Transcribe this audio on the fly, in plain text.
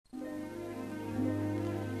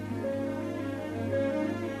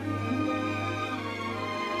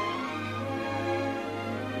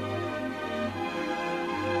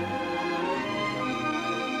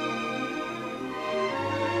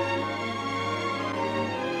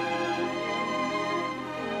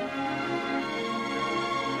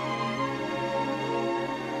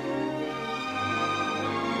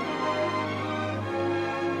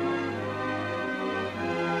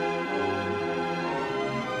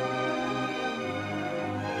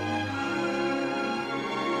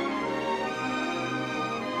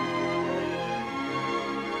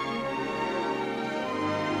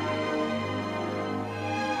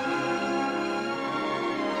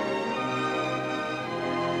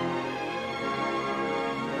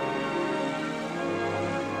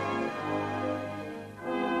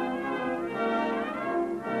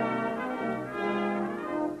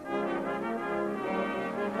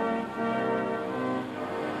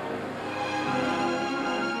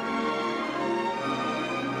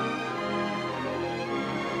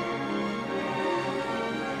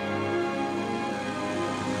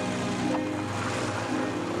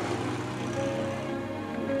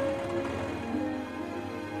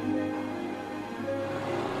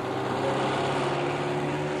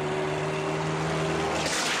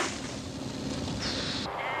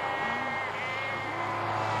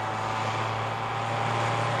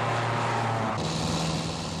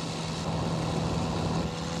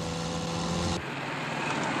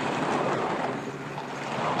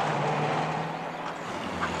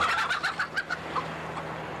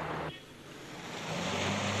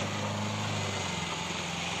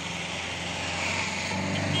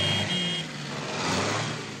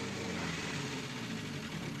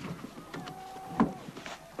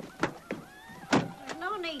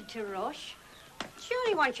to rush. She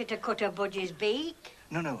only wants you to cut her Budgie's beak.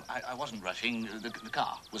 No, I wasn't rushing. The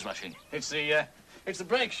car was rushing. It's the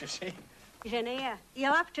brakes, you see. She's in here.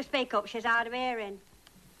 You'll have to speak up. She's hard of hearing.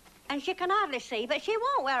 And she can hardly see, but she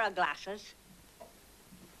won't wear her glasses.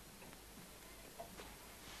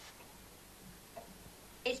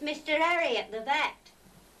 It's Mr. Harriet, the vet.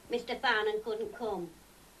 Mr. Farnan couldn't come.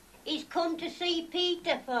 He's come to see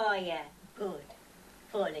Peter for you. Good.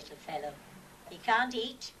 Poor little fellow. He can't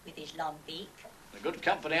eat with his long beak. A good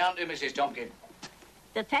company, aren't you, Mrs. Tompkin?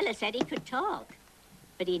 The fella said he could talk,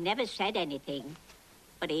 but he never said anything.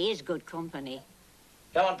 But he is good company.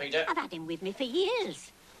 Come on, Peter. I've had him with me for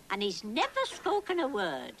years, and he's never spoken a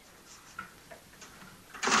word.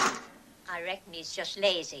 I reckon he's just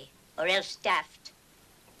lazy, or else daft.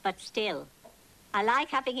 But still, I like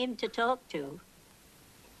having him to talk to.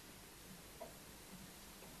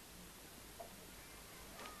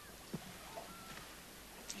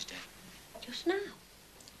 He's dead. Just now?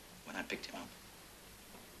 When I picked him up.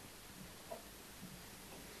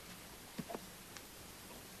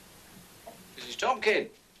 Mrs. Tompkin,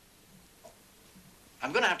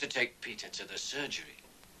 I'm going to have to take Peter to the surgery.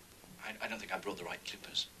 I don't think I brought the right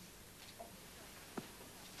clippers.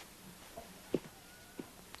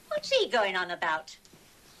 What's he going on about?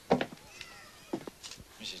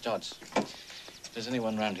 Mrs. Dodds, does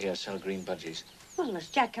anyone round here sell green budgies? Well, there's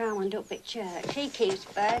Jack Armand up at church. He keeps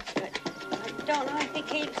birds, but I don't know if he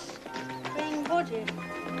keeps green budgies.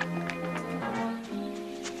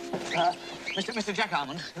 Mr. Jack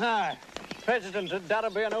Armand? Hi. President of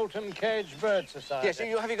Darby and Oulton Cage Bird Society. Yes,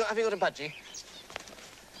 have you got a budgie?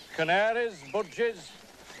 Canaries, budgies,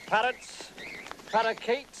 parrots,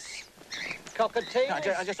 parakeets, cockatiels.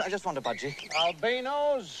 No, I just want a budgie.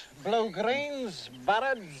 Albinos, blue-greens,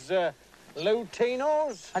 barreds,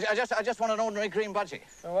 lutinos. I just want an ordinary green budgie.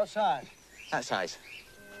 So what size? That size.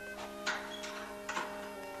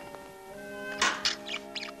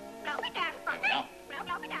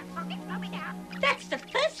 That's the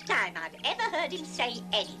first time I've ever heard him say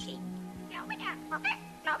anything.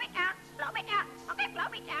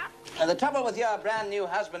 The trouble with your brand new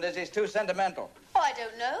husband is he's too sentimental. Oh, I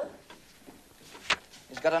don't know.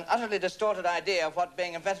 He's got an utterly distorted idea of what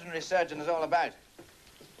being a veterinary surgeon is all about.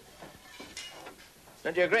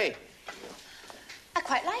 Don't you agree? I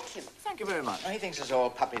quite like him. Thank you very much. He thinks it's all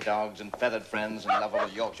puppy dogs and feathered friends and lovable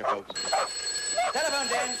Yorkshire folk. Telephone,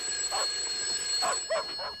 Jane.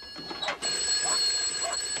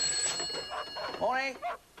 Morning.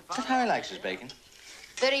 Is that how he likes his bacon?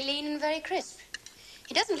 Very lean and very crisp.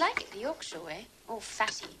 He doesn't like it the Yorkshire way. All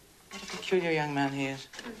fatty. What a peculiar young man he is.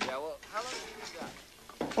 Yeah, well, how long have you been down?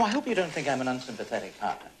 Oh, I hope you don't think I'm an unsympathetic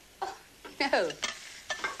partner. Oh, no. Yeah, so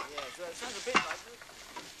it sounds a bit like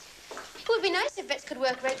it. It would be nice if vets could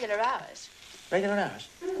work regular hours. Regular hours?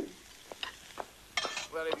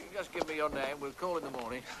 Well, if you can just give me your name, we'll call in the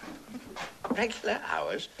morning. Regular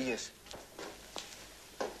hours? Yes.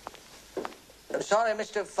 I'm sorry,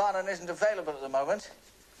 Mr. Farnan isn't available at the moment.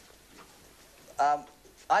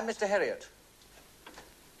 I'm Mr. Harriet.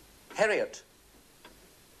 Harriet.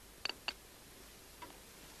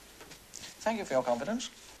 Thank you for your confidence.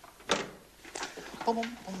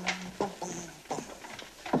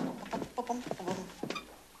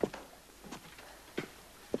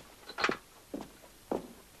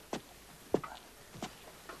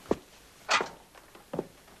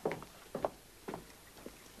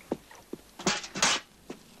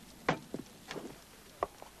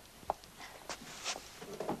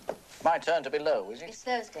 My turn to be low, is it? It's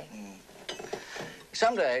Thursday.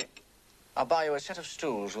 Someday, I'll buy you a set of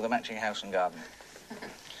stools with a matching house and garden.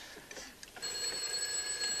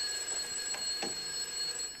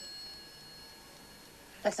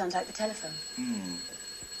 That sounds like the telephone.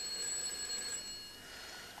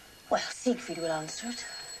 Well, Siegfried will answer it.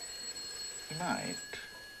 He might.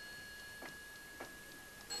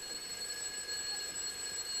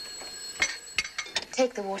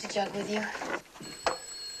 Take the water jug with you.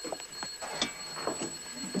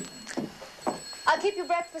 I'll keep your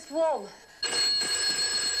breakfast warm.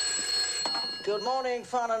 Good morning,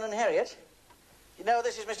 Farnan and Harriet. You know,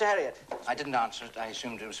 this is Mr. Harriet. I didn't answer it. I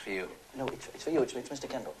assumed it was for you. No, it's for you. It's Mr.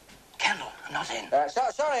 Kendall. Kendall, I'm not in.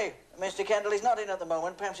 Sorry, Mr. Kendall. He's not in at the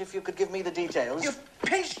moment. Perhaps if you could give me the details. You've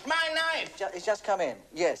pinched my knife. It's just come in.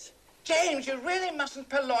 Yes. James, you really mustn't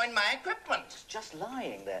purloin my equipment. It's just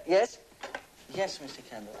lying there. Yes? Yes, Mr.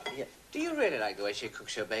 Kendall. Yeah. Do you really like the way she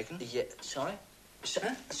cooks your bacon? Yeah. Sorry?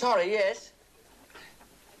 Sorry, yes.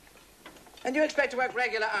 And you expect to work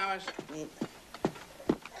regular hours?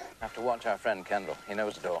 Have to watch our friend Kendall. He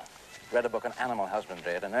knows it all. Read a book on animal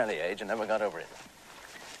husbandry at an early age and never got over it.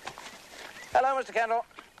 Hello, Mr. Kendall.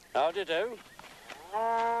 How do you do?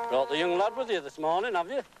 Brought the young lad with you this morning, have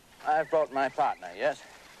you? I've brought my partner, yes.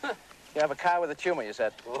 You have a car with a tumour, you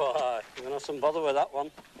said? Why, you're going to have some bother with that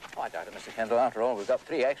one. Oh, I doubt it, Mr. Kendall. After all, we've got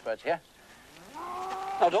 3 experts here.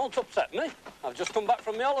 Now, don't upset me. I've just come back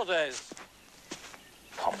from the holidays.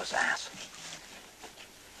 Pompous ass.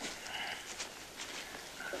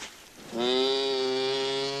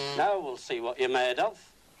 Now we'll see what you're made of.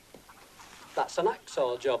 That's an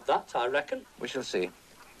hacksaw job, that, I reckon. We shall see.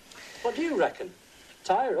 What do you reckon?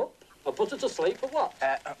 Tie her up? Or put her to sleep, or what?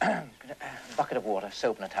 Bucket of water,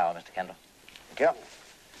 soap and a towel, Mr. Kendall. Thank you.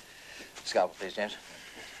 Scalpel, please, James.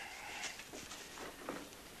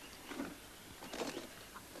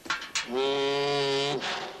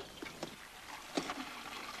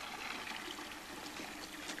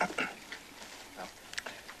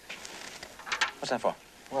 What's that for?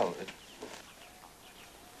 Well,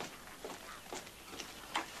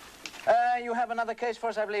 you have another case for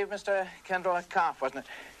us, I believe, Mr. Kendall. A calf, wasn't it?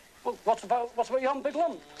 Well, what's about your big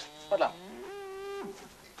lump? What lump?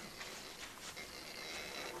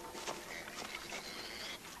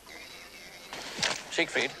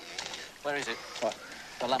 Siegfried, where is it? What?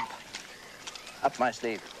 The lump. Up my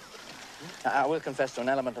sleeve. I will confess to an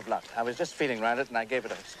element of luck. I was just feeling round it, and I gave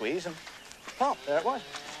it a squeeze, and pop, there it was.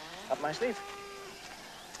 Up my sleeve.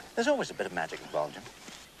 There's always a bit of magic involved, Jim.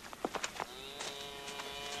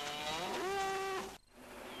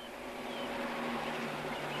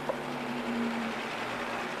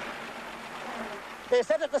 They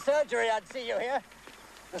said at the surgery I'd see you here.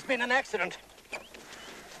 There's been an accident.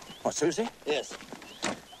 What, Susie? Yes.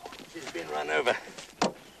 She's been run over.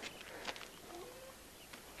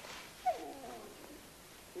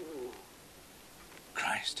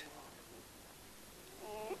 Christ.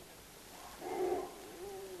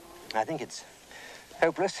 I think it's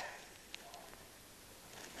hopeless.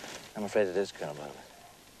 I'm afraid it is, Colonel Bowler.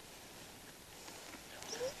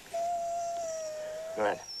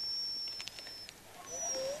 Right.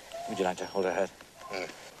 Would you like to hold her head?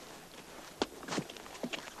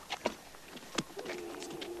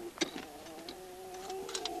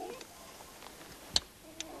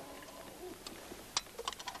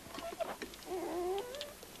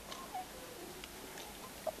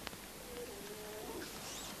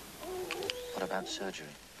 What about surgery?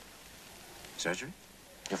 surgery?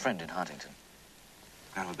 Your friend in Huntington.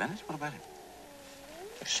 Granville Bennett? What about him?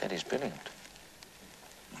 You said he's brilliant.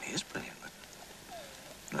 Well, he is brilliant, but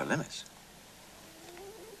there are limits.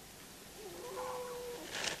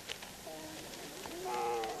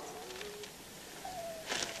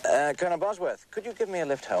 Colonel Bosworth, could you give me a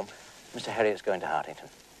lift home? Mr. Harriet's going to Hartington.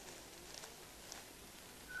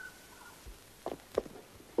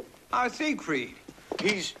 Siegfried.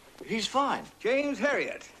 He's fine. James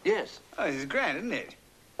Harriet. Yes. Oh, this is grand, isn't it?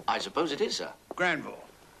 I suppose it is, sir. Granville.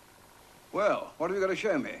 Well, what have you got to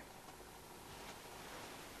show me?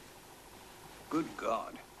 Good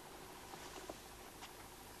God.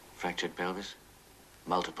 Fractured pelvis,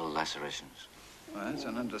 multiple lacerations. Well, that's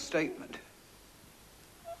an understatement.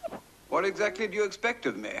 What exactly do you expect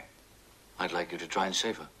of me? I'd like you to try and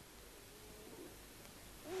save her.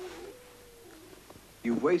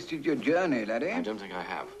 You've wasted your journey, laddie. I don't think I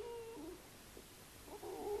have.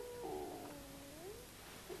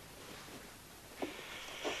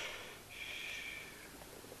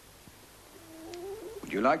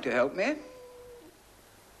 Would you like to help me?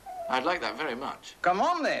 I'd like that very much. Come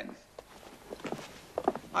on, then.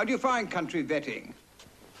 How do you find country vetting?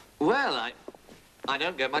 Well, I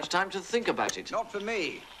don't get much time to think about it. Not for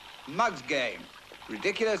me. Mug's game.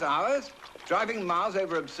 Ridiculous hours, driving miles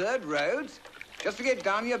over absurd roads, just to get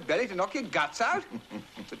down your belly to knock your guts out.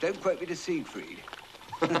 But don't quote me to Siegfried.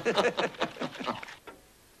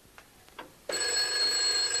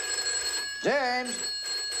 James!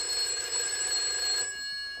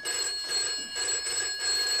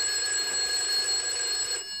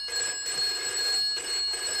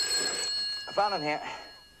 I found him here.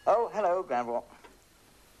 Oh, hello, Granville.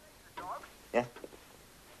 Yeah?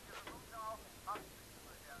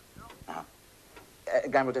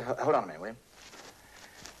 Granville, hold on a minute, will you?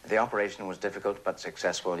 The operation was difficult but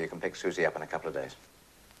successful. You can pick Susie up in a couple of days.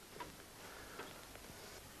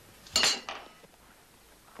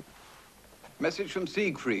 Message from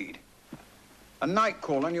Siegfried. A night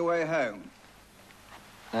call on your way home.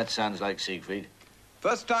 That sounds like Siegfried.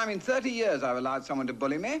 First time in 30 years I've allowed someone to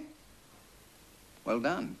bully me. Well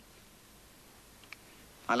done.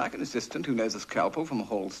 I like an assistant who knows a scalpel from a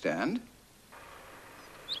hall stand.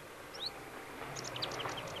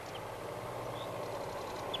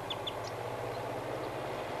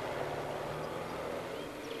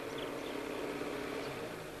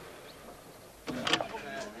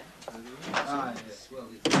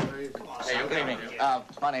 Hey, good evening.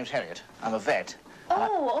 My name's Harriet. I'm a vet.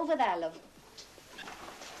 Oh, over there, love.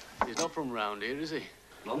 He's not from round here, is he?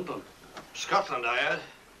 London. Scotland, I heard.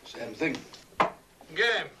 Same thing.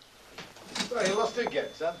 Game. Well, you lost again,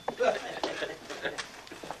 son.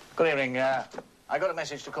 Good evening. I got a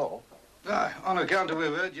message to call. Aye, on account of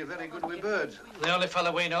we've heard you're very good with birds. The only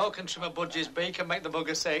fellow we know can trim a budgie's beak and make the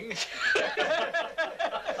bugger sing.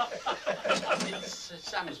 It's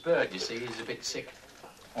Sammy's bird, you see. He's a bit sick.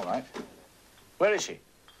 All right. Where is she?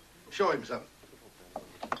 Show him, son.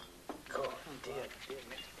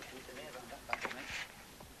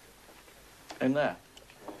 In there.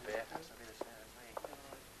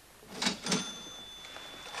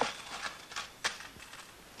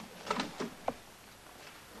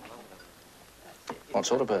 What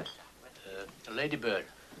sort of bird? A ladybird.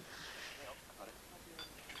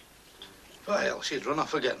 Well, she's run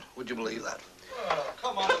off again. Would you believe that? Oh,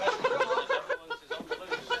 come on, Fred, come on.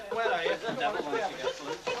 Where are you? Come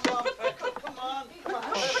on, Fred, come on. Come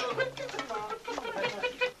on,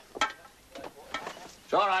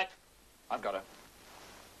 It's all right. I've got her.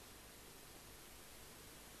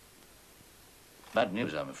 Bad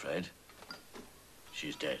news, I'm afraid.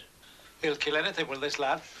 She's dead. He'll kill anything with this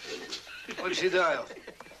lad. What did she die of?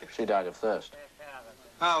 She died of thirst.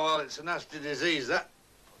 Oh, well, it's a nasty disease, that.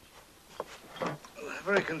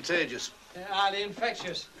 Very contagious. Highly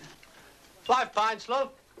infectious. 5 pints,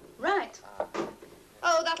 love. Right.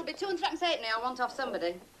 Oh, that'll be 2 and 3 8 now. I want off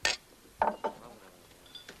somebody.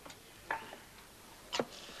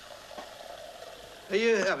 Are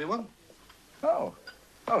you having one? Oh.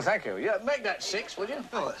 Oh, thank you. Yeah, make that 6, would you?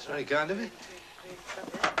 Oh, that's very kind of you.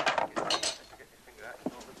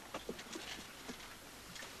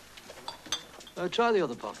 Try the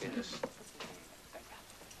other pocket.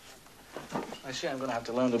 I see I'm going to have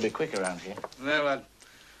to learn to be quick around here. No, lad.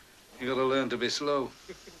 You got to learn to be slow.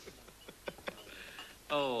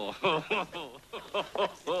 Oh.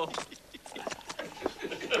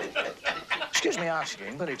 Excuse me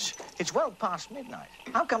asking, but it's well past midnight.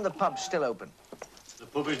 How come the pub's still open? The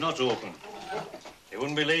pub is not open. It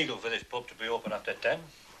wouldn't be legal for this pub to be open after 10.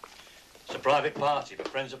 It's a private party for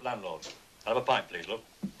friends of landlords. I'll have a pint, please, love.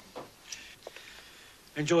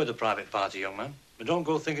 Enjoy the private party, young man. But don't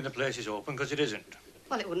go thinking the place is open, because it isn't.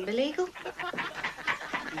 Well, it wouldn't be legal.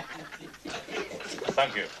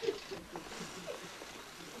 Thank you.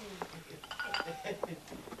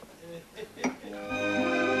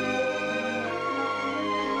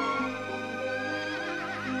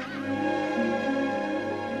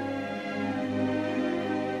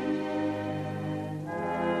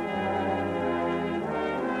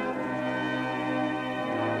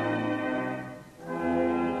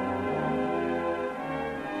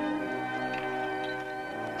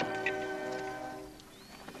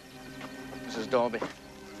 Mrs. Dorby.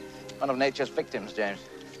 One of nature's victims, James.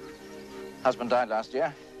 Husband died last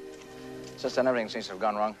year. Since then, everything seems to have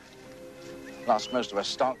gone wrong. Lost most of her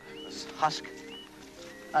stock, this husk.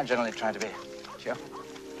 I generally try to be cheerful.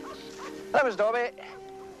 Hello, Miss Dorby.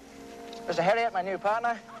 Mr. Harriet, my new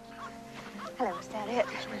partner. Hello, Mr. Harriet.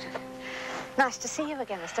 Nice to see you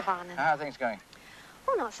again, Mr. Varnon. How are things going?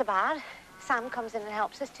 Oh, not so bad. Sam comes in and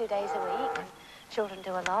helps us 2 days a week. And children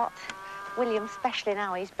do a lot. William, especially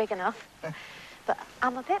now, he's big enough. But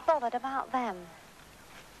I'm a bit bothered about them.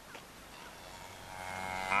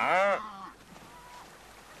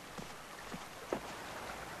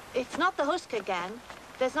 It's not the husk again.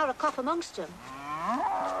 There's not a cough amongst them.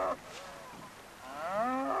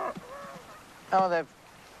 Oh, they've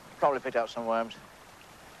probably picked up some worms.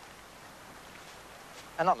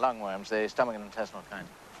 And not lungworms, the stomach and intestinal kind.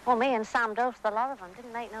 Well, me and Sam dosed a lot of them.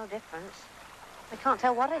 Didn't make no difference. We can't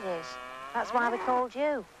tell what it is. That's why we called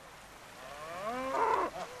you.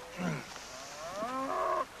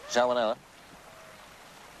 Salmonella.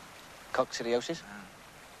 Coccidiosis.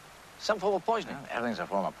 Some form of poisoning. Everything's a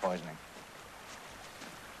form of poisoning.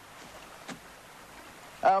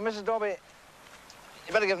 Mrs. Dorby,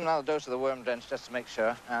 you better give them another dose of the worm drench just to make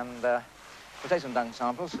sure. And we'll take some dung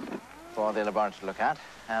samples for the laboratory to look at,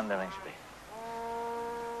 and everything should be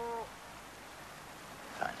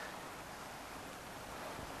fine.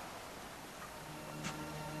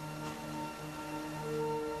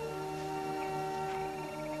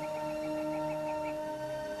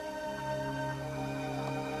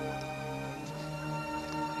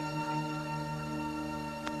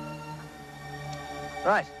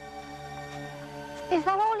 Right. Is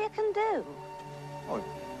that all you can do? Well,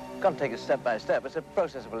 we've got to take it step by step. It's a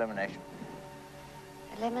process of elimination.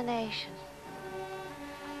 Elimination.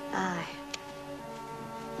 Aye.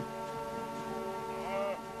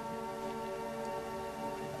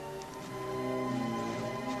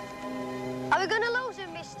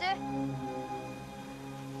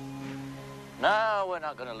 No, we're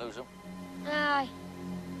not going to lose them. Aye.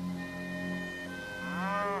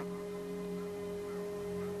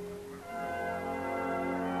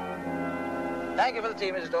 Thank you for the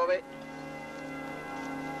tea, Mrs. Dorby.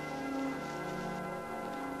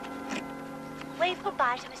 Wave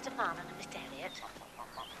goodbye to Mr. Farnan and Mr. Elliot.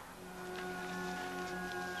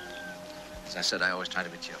 As I said, I always try to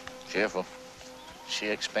be cheerful. Cheerful? She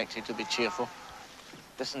expects you to be cheerful?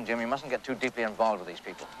 Listen, Jim, you mustn't get too deeply involved with these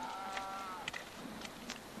people.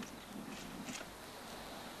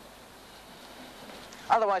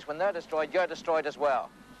 Otherwise, when they're destroyed, you're destroyed as well.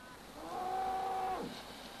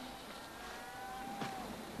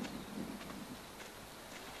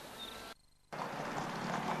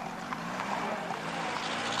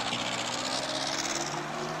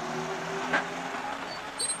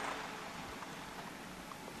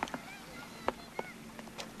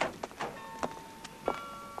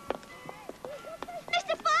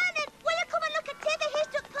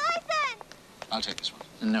 I'll take this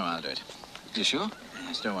one. No, I'll do it. You sure?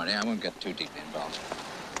 Yes, don't worry. I won't get too deeply involved.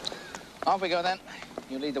 Off we go, then.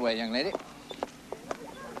 You lead the way, young lady.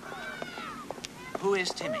 Who is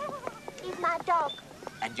Timmy? He's my dog.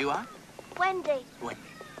 And you are? Wendy. Wendy.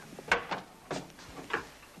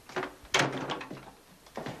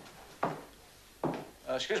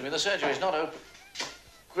 Excuse me, the surgery's not open.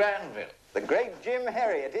 Granville. The great Jim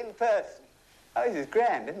Harriet in person. Oh, this is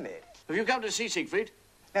grand, isn't it? Have you come to see Siegfried?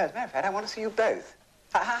 No, as a matter of fact, I want to see you both.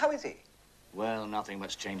 How is he? Well, nothing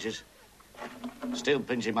much changes. Still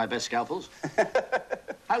pinching my best scalpels.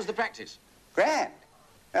 How's the practice? Grand.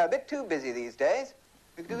 A bit too busy these days.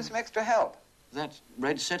 We could do with some extra help. That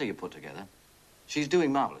red setter you put together, she's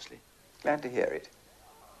doing marvelously. Glad to hear it.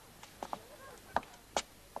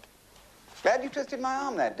 Glad you twisted my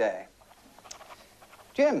arm that day.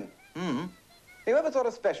 Jim. Hmm? You ever thought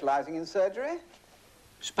of specializing in surgery?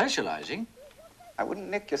 Specializing? I wouldn't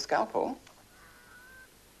nick your scalpel.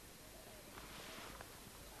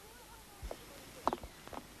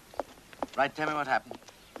 Right, tell me what happened.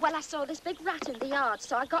 Well, I saw this big rat in the yard,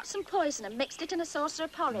 so I got some poison and mixed it in a saucer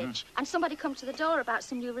of porridge. And somebody come to the door about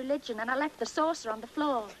some new religion, and I left the saucer on the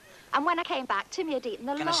floor. And when I came back, Timmy had eaten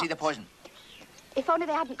the lot. Can I see the poison? If only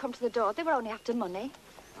they hadn't come to the door. They were only after money.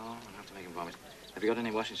 Oh, I'll have to make him vomit. Have you got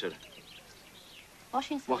any washing soda?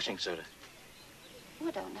 Washing soda? Washing soda. Oh,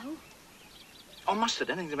 I don't know. Oh, mustard.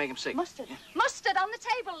 Anything to make him sick. Mustard? Yeah. Mustard on the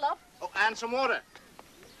table, love. Oh, and some water.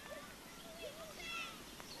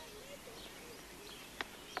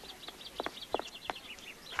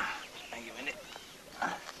 Thank you, Wendy. A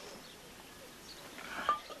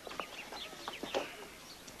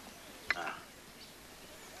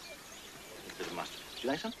bit of mustard. Do you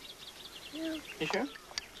like some? No. You sure?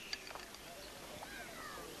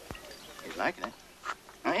 He's liking it.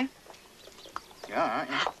 Aren't you? You are, aren't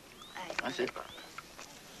you? That's it.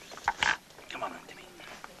 Come on,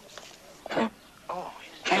 Timmy. Oh,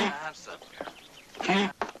 that's the girl.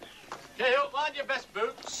 Okay, up, mind your best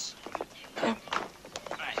boots.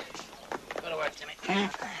 Right. Go to work, Timmy. Do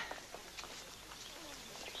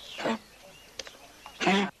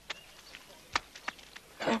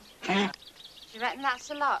you reckon that's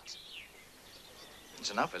a lot?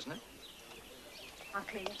 It's enough, isn't it? I'll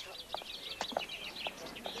clean it up.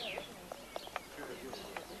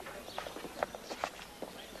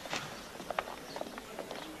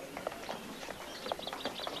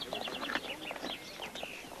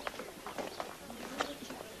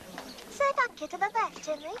 Say thank you to the vet,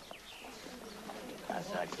 Timmy. That's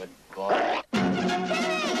a good boy.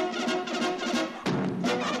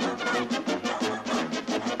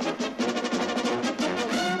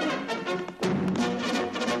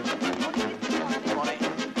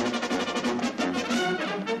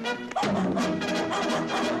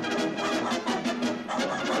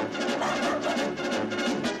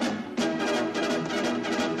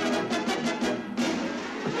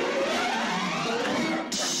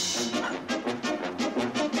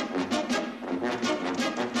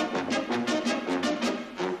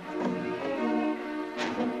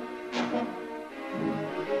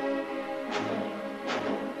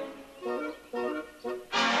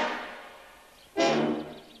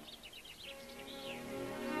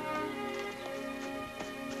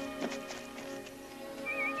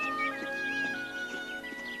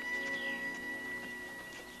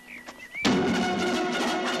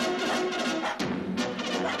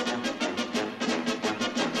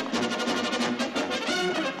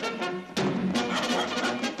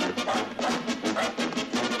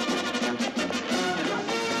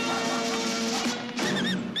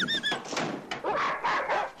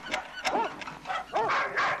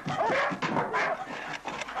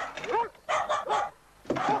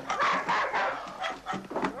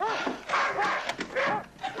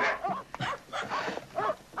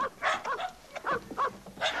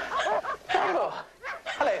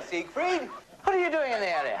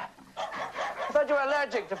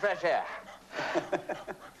 of fresh air. I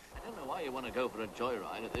don't know why you want to go for a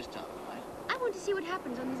joyride at this time of night. I want to see what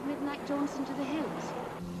happens on these midnight jaunts into the hills.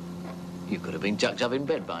 You could have been tucked up in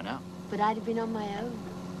bed by now. But I'd have been on my own.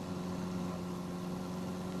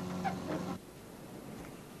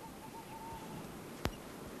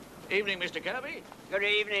 Evening, Mr. Kirby. Good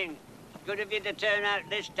evening. Good of you to turn out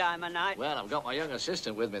this time of night. Well, I've got my young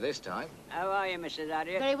assistant with me this time. How are you, Mrs.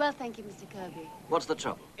 Harriet? Very well, thank you, Mr. Kirby. What's the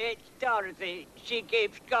trouble? It's Dorothy. She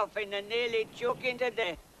keeps coughing and nearly choking to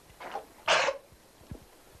death.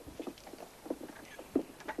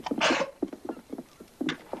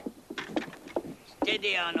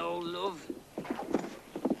 Steady on, old love.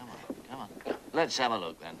 Come on. Let's have a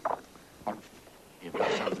look, then. You've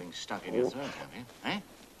got something stuck in your throat, have you? Eh?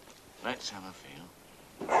 Let's have a feel.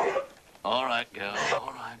 All right, girl.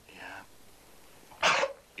 All right, yeah.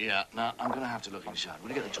 Yeah, now, I'm going to have to look inside. Will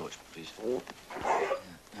you get the torch, please? Yeah.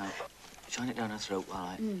 Now, shine it down her throat while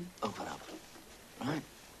I open up. Right?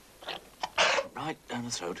 Right down her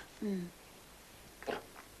throat.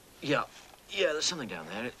 Yeah. Yeah, there's something down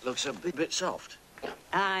there. It looks a bit soft.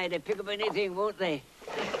 Aye, they pick up anything, won't they?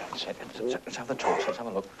 Let's have the torch. Let's have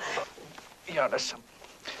a look. Yeah, there's some...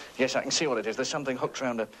 Yes, I can see what it is. There's something hooked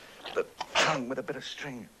around the tongue with a bit of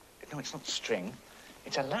string. No, it's not string.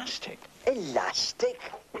 It's elastic. Elastic?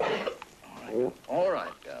 All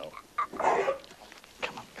right, girl.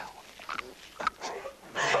 Come on, girl.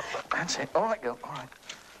 That's it. All right, girl. All right.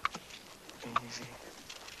 Easy.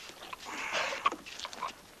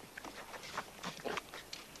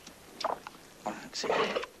 That's it.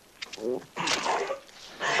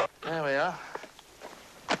 There we are.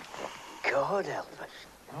 God help us.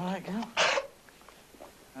 All right, girl.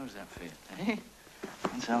 How's that feel, eh?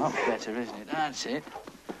 That's a lot better, isn't it? That's it.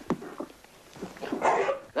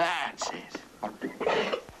 That's it.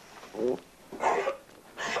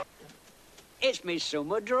 It's me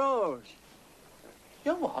summer drawers.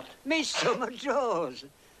 Your what? Me summer drawers.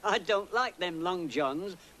 I don't like them long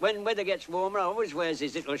johns. When weather gets warmer, I always wears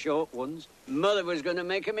these little short ones. Mother was going to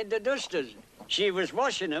make 'em into dusters. She was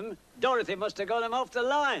washing 'em. Dorothy must have got 'em off the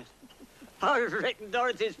line. I reckon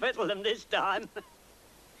Dorothy's fettled them this time.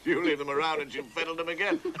 You leave them around and she'll fiddle them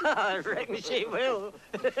again. I reckon she will.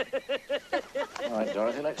 All right,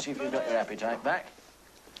 Dorothy, let's see if you've got your appetite back.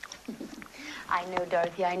 I know,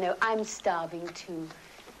 Dorothy, I know. I'm starving, too.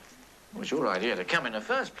 It was your idea to come in the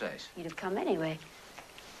first place. You'd have come anyway.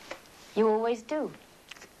 You always do.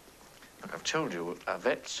 Look, I've told you, a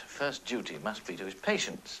vet's first duty must be to his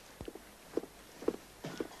patients.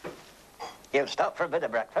 You'll stop for a bit of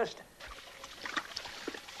breakfast.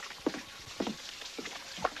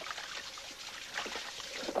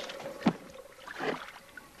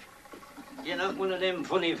 You're not one of them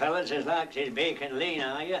funny fellas as likes his bacon lean,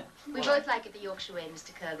 are you? We both like it the Yorkshire way,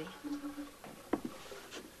 Mr. Kirby.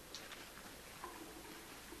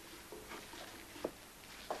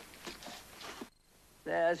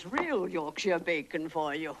 There's real Yorkshire bacon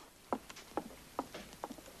for you.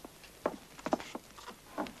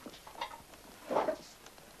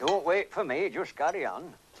 Don't wait for me, just carry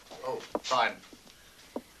on. Oh, fine.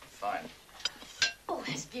 Fine. Oh,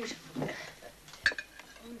 that's beautiful.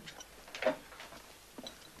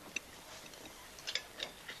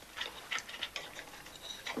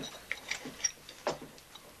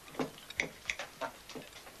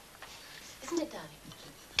 Isn't it, darling?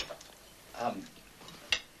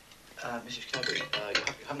 Mrs. Kirby,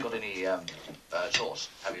 you haven't got any, sauce,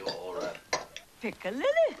 have you, or,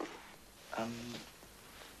 Piccalilli?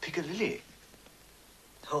 Piccalilli?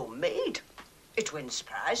 Homemade. It wins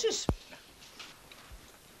prizes.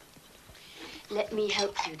 Let me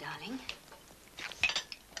help you, darling.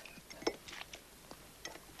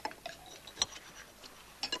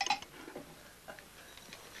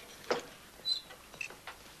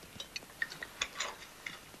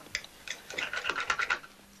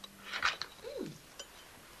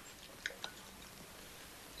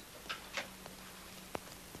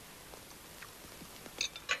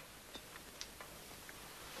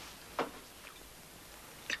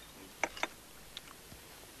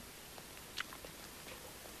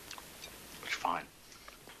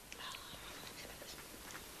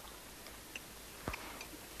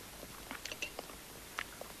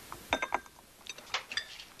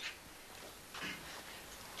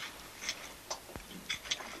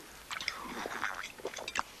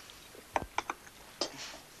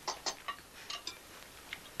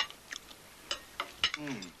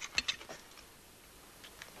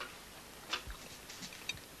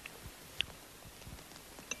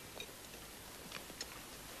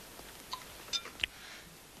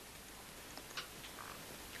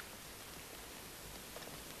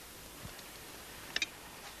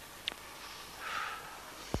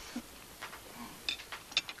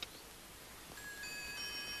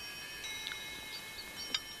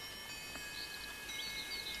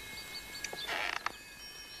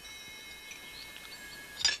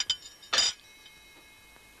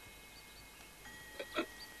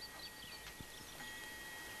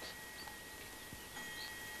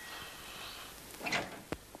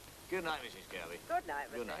 Good night, Mrs. Kirby. Good night,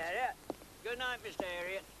 Mr. Good night. Harriet. Good night, Mr.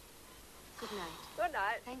 Harriet. Good night. Good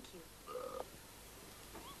night. Thank you.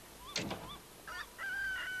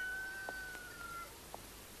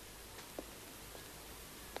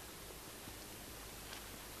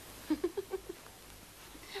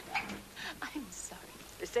 I'm sorry.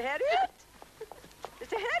 Mr. Harriet?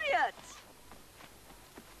 Mr. Harriet!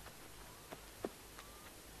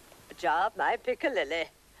 A job, my piccalilli.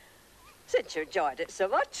 Since you enjoyed it so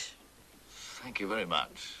much. Thank you very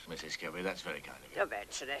much, Mrs. Kirby. That's very kind of you. Don't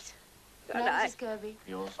mention it. Good No, night. Mrs. Kirby.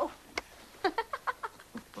 Yours? Oh.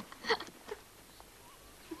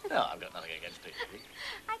 No, I've got nothing against it.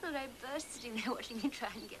 I thought I'd burst sitting there watching you try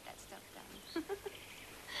and get that stuff done.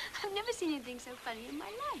 I've never seen anything so funny in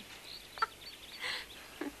my life.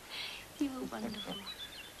 You were wonderful.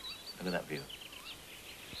 Look at that view.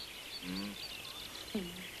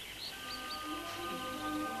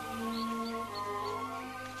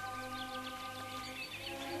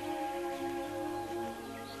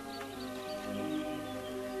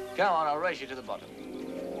 Go on, I'll race you to the bottom.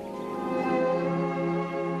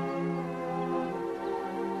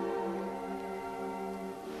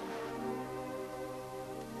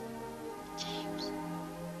 James.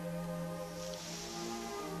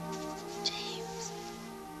 James.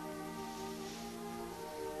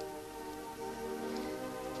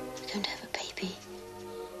 We're going to have a baby.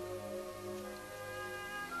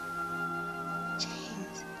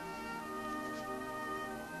 James.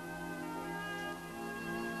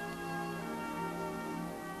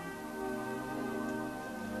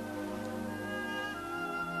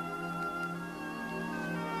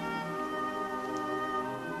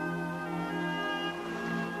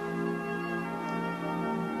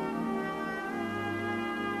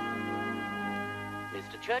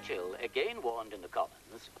 Mr. Churchill again warned in the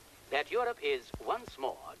Commons that Europe is once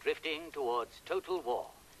more drifting towards total war,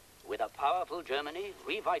 with a powerful Germany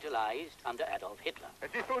revitalized under Adolf Hitler. Es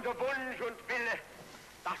ist unser Wunsch und Wille,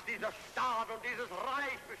 dass dieser Staat und dieses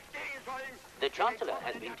Reich bestehen sollen. The Chancellor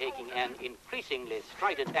has been taking an increasingly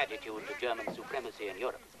strident attitude to German supremacy in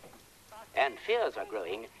Europe, and fears are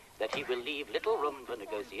growing that he will leave little room for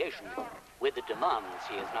negotiation with the demands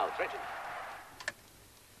he is now threatening.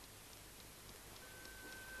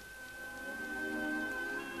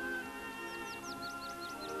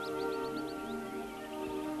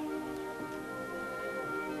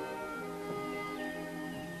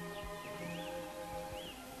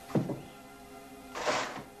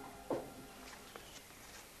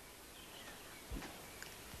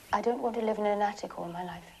 I don't want to live in an attic all my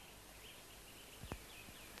life.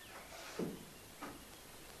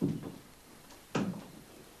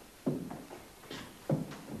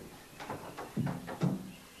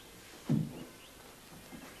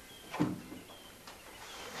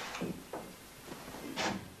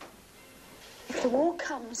 If the war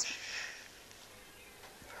comes...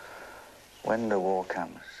 When the war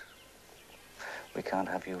comes, we can't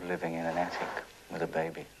have you living in an attic with a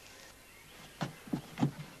baby.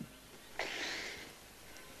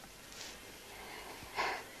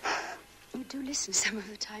 You do listen some of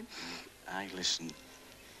the time. I listen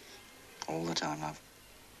all the time, love.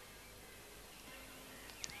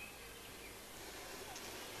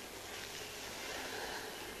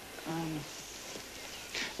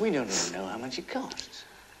 We don't even know how much it costs.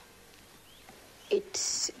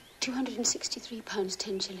 It's £263,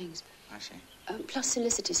 10 shillings. I see. Plus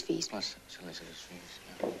solicitors' fees. Plus solicitors' fees.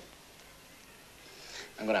 Yeah.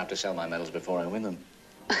 I'm going to have to sell my medals before I win them.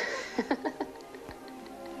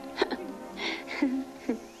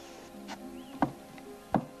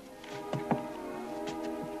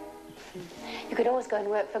 You could always go and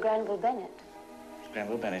work for Granville Bennett.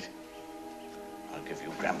 Granville Bennett? I'll give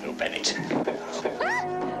you Granville Bennett.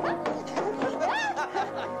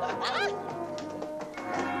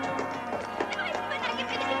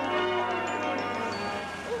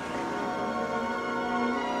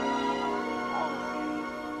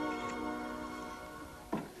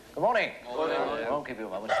 Good morning. Good morning. I won't keep you a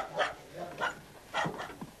moment.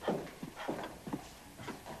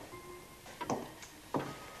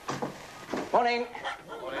 Morning.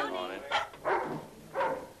 Morning.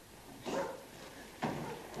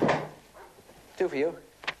 Two for you.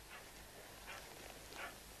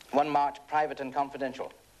 One marked private and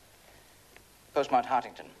confidential. Postmarked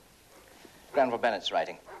Hartington. Granville Bennett's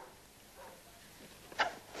writing.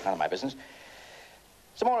 None of my business.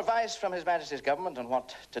 Some more advice from His Majesty's government on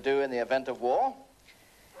what to do in the event of war.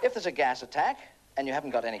 If there's a gas attack and you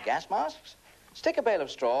haven't got any gas masks, stick a bale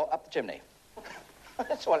of straw up the chimney.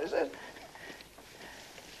 That's what it says.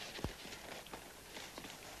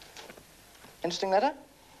 Interesting letter?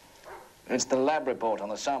 It's the lab report on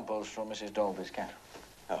the samples from Mrs. Dolby's cat.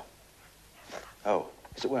 Oh. Oh.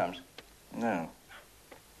 Is it worms? No.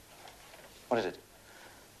 What is it?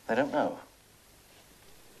 They don't know.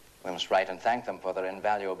 We must write and thank them for their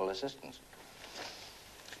invaluable assistance.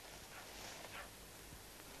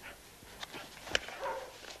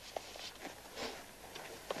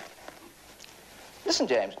 Listen,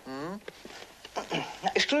 James.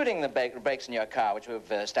 Excluding the brakes in your car, which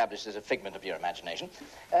we've established as a figment of your imagination,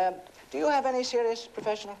 do you have any serious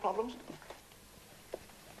professional problems?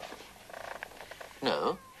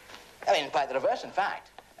 No. I mean, quite the reverse, in fact.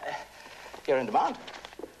 You're in demand.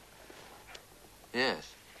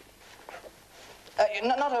 Yes. You're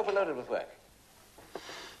not overloaded with work?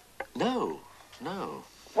 No. No.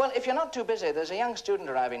 Well, if you're not too busy, there's a young student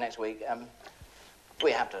arriving next week.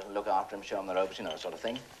 We have to look after him, show him the ropes, you know, sort of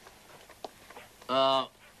thing.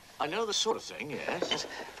 I know the sort of thing, yes.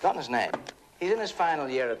 Forgotten his name. He's in his final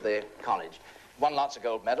year at the college. Won lots of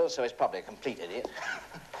gold medals, so he's probably a complete idiot.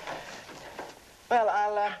 Well,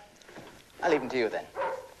 I'll leave him to you then.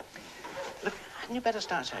 Look, hadn't you better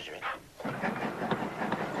start surgery?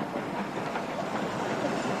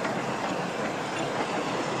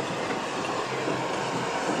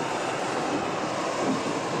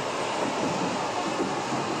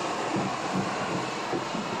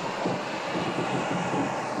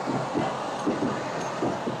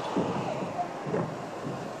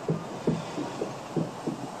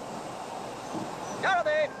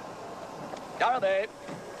 Dorothy!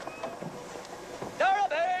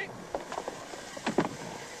 Dorothy!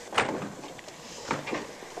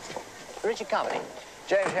 Richard Carmody.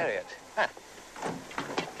 James Herriot. Ah.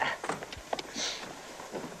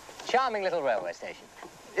 Charming little railway station.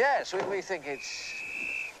 Yes, we think it's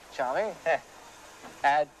charming.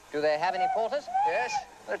 Do they have any porters? Yes,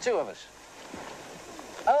 there are two of us.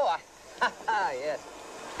 Oh, yes.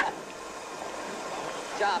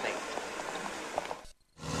 Charming.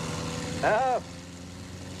 Oh,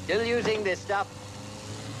 still using this stuff?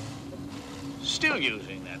 Still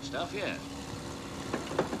using that stuff, yes.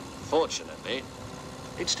 Fortunately,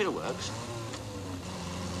 it still works.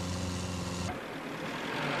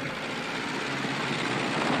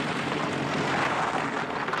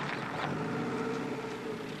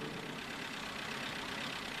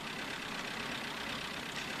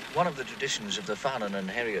 One of the traditions of the Farnan and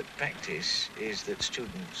Herriot practice is that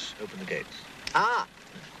students open the gates. Ah,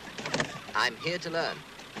 I'm here to learn.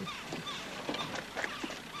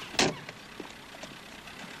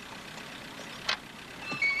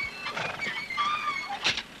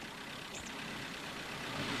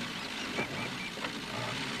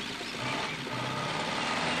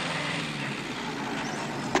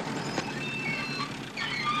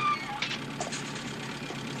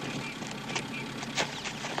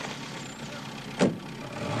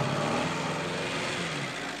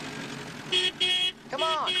 Come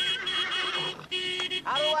on.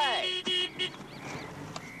 Out of the way.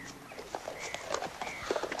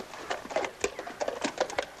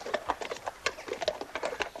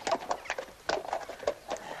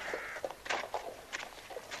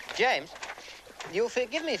 James, you'll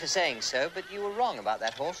forgive me for saying so, but you were wrong about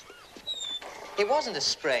that horse. It wasn't a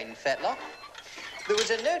sprained fetlock. There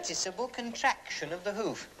was a noticeable contraction of the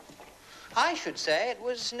hoof. I should say it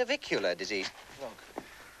was navicular disease. Look,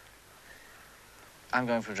 I'm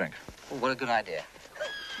going for a drink. Oh, what a good idea.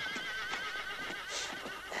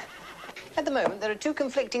 At the moment, there are two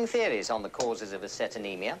conflicting theories on the causes of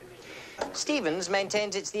acetonemia. Stevens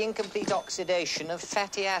maintains it's the incomplete oxidation of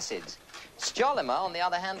fatty acids. Stjolima, on the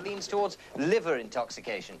other hand, leans towards liver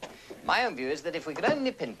intoxication. My own view is that if we could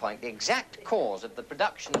only pinpoint the exact cause of the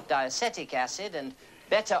production of diacetic acid and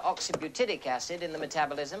beta-oxybutyric acid in the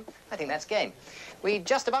metabolism, I think that's game. We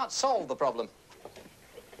just about solved the problem.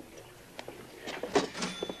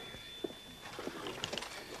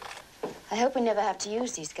 I hope we never have to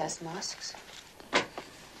use these gas masks.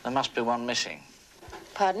 There must be one missing.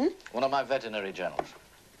 Pardon? One of my veterinary journals.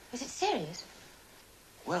 Is it serious?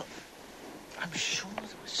 Well, I'm sure there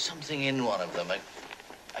was something in one of them, a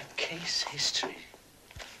case history.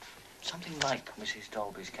 Something like Mrs.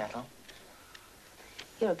 Dolby's cattle.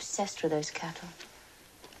 You're obsessed with those cattle.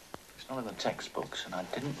 It's not in the textbooks, and I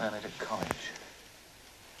didn't learn it at college.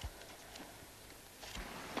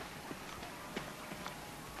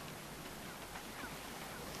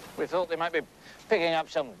 We thought they might be picking up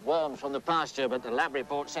some worms from the pasture, but the lab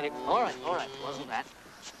report said it... All right, it wasn't that.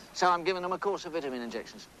 So I'm giving them a course of vitamin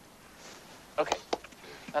injections. Okay,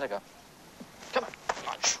 let her go. Come on.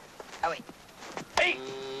 Oh, wait. Hey!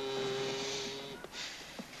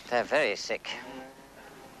 They're very sick.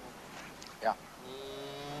 Yeah.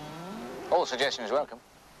 All suggestions welcome.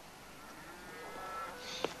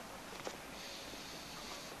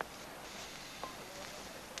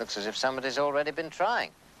 Looks as if somebody's already been trying.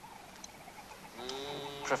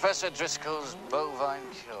 Professor Driscoll's bovine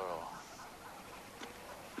cure-all.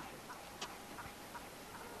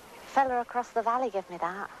 Fella across the valley gave me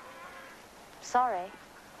that. Sorry,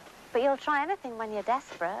 but you'll try anything when you're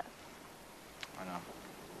desperate. I know.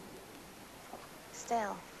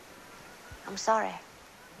 Still, I'm sorry.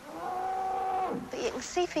 But you can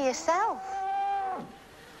see for yourself.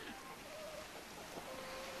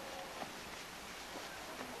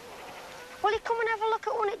 Will you come and have a look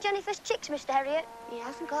at one of Jennifer's chicks, Mr. Harriet? He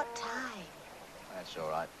hasn't got time. That's all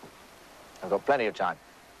right. I've got plenty of time.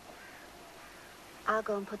 I'll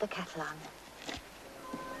go and put the kettle on.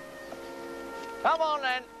 Come on,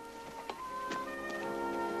 then.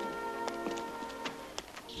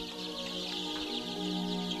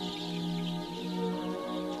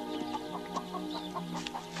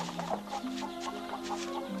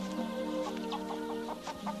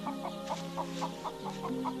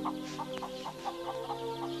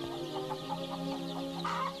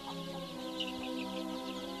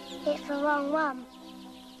 It's the wrong one.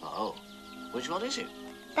 Oh, which one is it?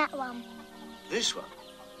 That one. This one?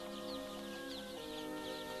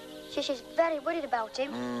 She's very worried about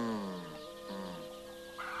him.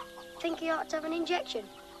 Think he ought to have an injection?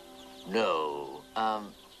 No.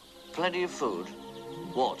 Plenty of food,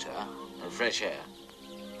 water, and fresh air.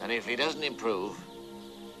 And if he doesn't improve,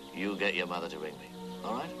 you get your mother to ring me,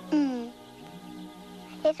 all right?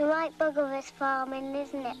 It's a right bugger this farming,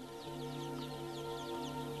 isn't it?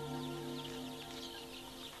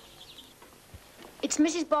 It's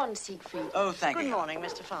Mrs. Bond, Siegfried. Oh, thank you. Good morning,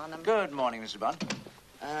 Mr. Farnham. Good morning, Mrs. Bond.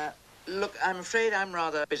 Look, I'm afraid I'm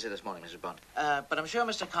rather busy this morning, Mrs. Bond. But I'm sure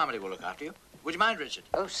Mr. Carmody will look after you. Would you mind, Richard?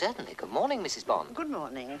 Oh, certainly. Good morning, Mrs. Bond. Good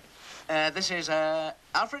morning. This is,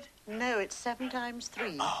 Alfred? No, it's 7 times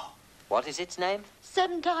 3. Oh. What is its name?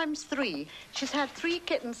 7 times 3. She's had 3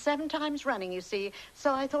 kittens 7 times running, you see,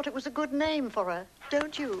 so I thought it was a good name for her.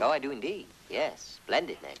 Don't you? Oh, I do indeed. Yes.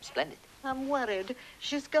 Splendid name, splendid. I'm worried.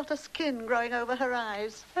 She's got a skin growing over her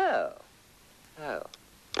eyes. Oh. Oh.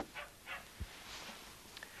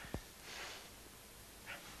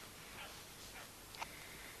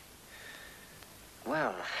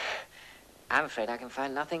 Well, I'm afraid I can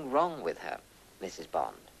find nothing wrong with her, Mrs.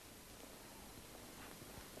 Bond.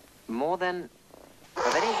 More than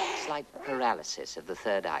a very slight paralysis of the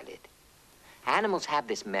third eyelid. Animals have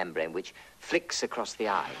this membrane which flicks across the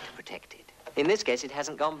eye to protect it. In this case, it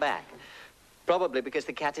hasn't gone back. Probably because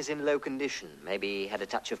the cat is in low condition. Maybe had a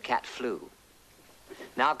touch of cat flu.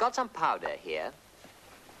 Now, I've got some powder here.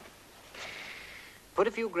 Put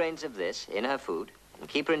a few grains of this in her food and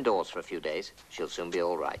keep her indoors for a few days. She'll soon be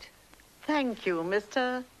all right. Thank you,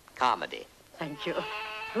 Mr. Carmody. Thank you.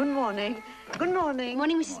 Good morning. Good morning.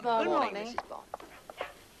 Morning, Mrs. Bond. Good morning. Mrs.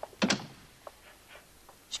 Bond.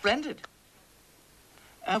 Splendid.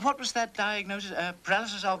 What was that diagnosis?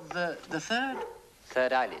 Paralysis of the third?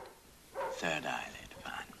 Third eyelid. Third eyelid,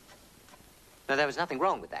 fine. No, there was nothing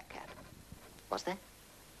wrong with that cat. Was there?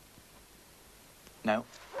 No,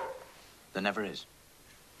 there never is.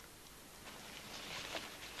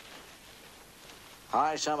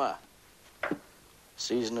 High summer.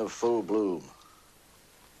 Season of full bloom.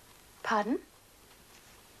 Pardon?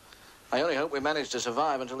 I only hope we manage to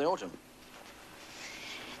survive until the autumn.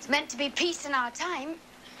 It's meant to be peace in our time.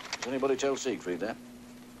 Has anybody told Siegfried that?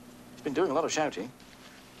 He's been doing a lot of shouting.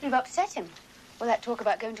 You've upset him. Well, that talk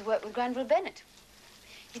about going to work with Granville Bennett.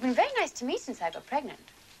 He's been very nice to me since I got pregnant.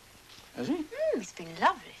 Has he? It's been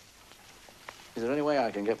lovely. Is there any way I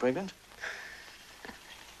can get pregnant?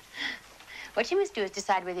 What you must do is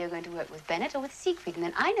decide whether you're going to work with Bennett or with Siegfried, and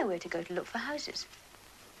then I know where to go to look for houses.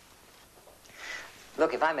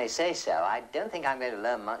 Look, if I may say so, I don't think I'm going to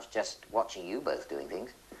learn much just watching you both doing things.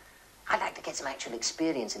 I'd like to get some actual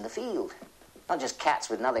experience in the field. Not just cats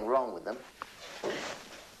with nothing wrong with them.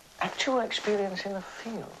 Actual experience in the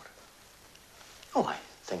field? Oh, I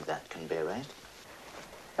think that can be arranged.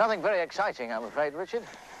 Nothing very exciting, I'm afraid, Richard.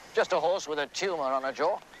 Just a horse with a tumour on her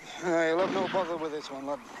jaw. You'll have no bother with this one,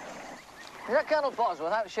 lad. Is that Colonel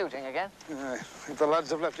Bosworth out shooting again? If the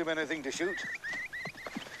lads have left him anything to shoot.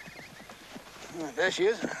 There she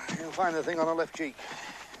is. You'll find the thing on her left cheek.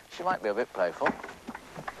 She might be a bit playful.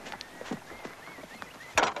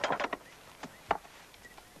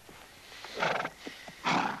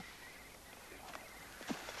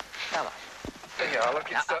 Come on. There you are,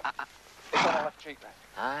 look, it's on her left cheek, lad.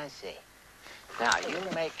 I see. Now, you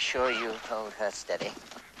make sure you hold her steady.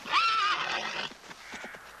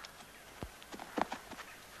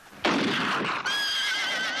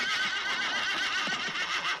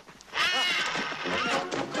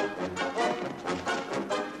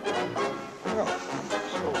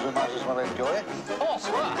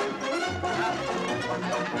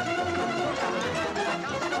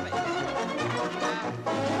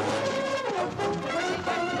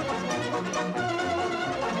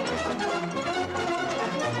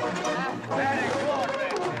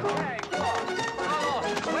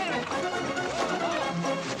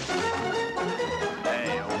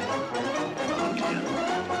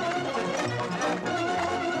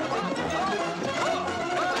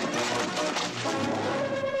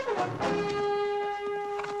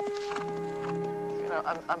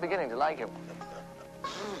 I'm beginning to like him.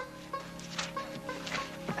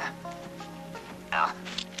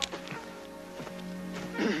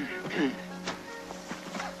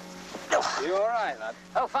 You all right, lad?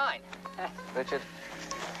 Oh, fine. Richard,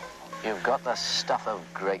 you've got the stuff of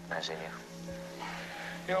greatness in you.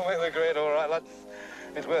 You'll make the grade all right, lad.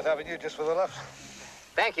 It's worth having you just for the laughs.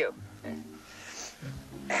 Thank you.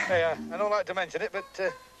 Hey, I don't like to mention it,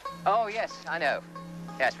 but... Oh, yes, I know.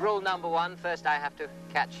 Yes, rule number 1, first I have to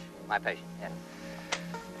catch my patient. Yes.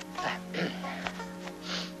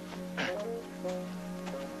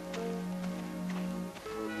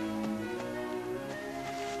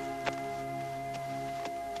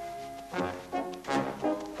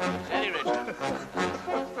 Steady, Richard.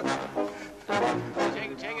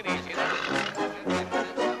 Take it easy. No,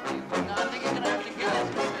 I think you're going to have to get it.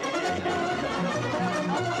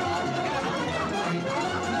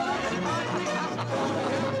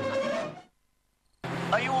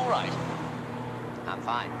 Are you all right? I'm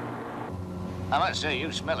fine. I must say,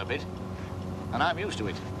 you smell a bit. And I'm used to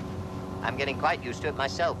it. I'm getting quite used to it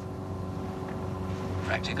myself.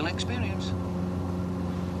 Practical experience.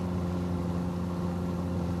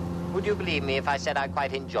 Would you believe me if I said I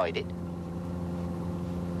quite enjoyed it?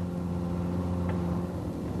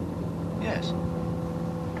 Yes.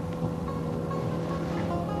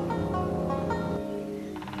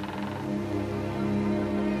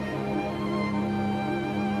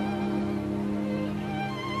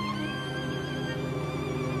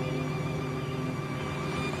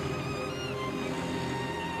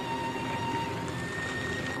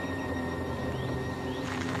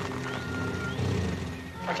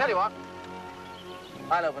 I'll tell you what.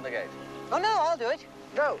 I'll open the gate. Oh, no, I'll do it.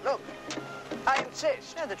 No, look. I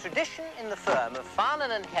insist. No, the tradition in the firm of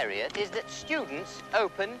Farnan and Herriot is that students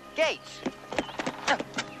open gates.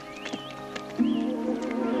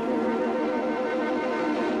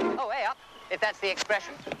 Oh, way up, if that's the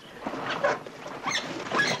expression.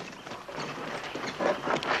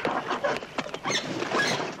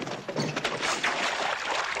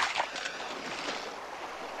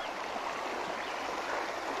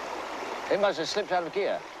 It must have slipped out of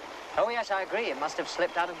gear. Oh, yes, I agree. It must have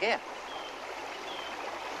slipped out of gear.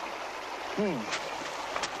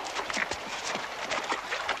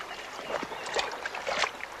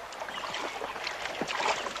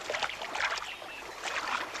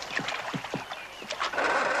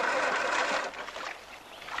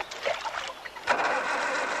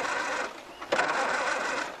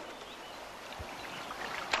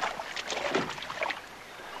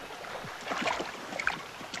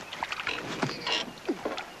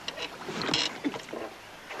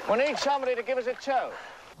 We need somebody to give us a tow.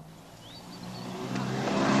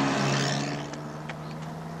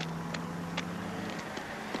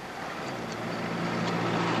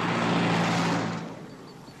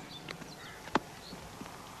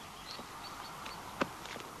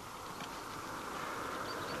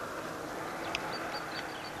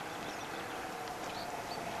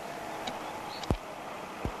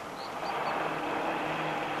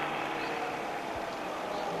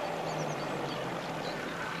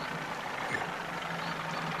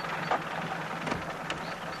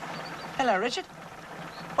 Hello, Richard.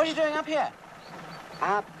 What are you doing up here?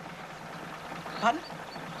 Pardon?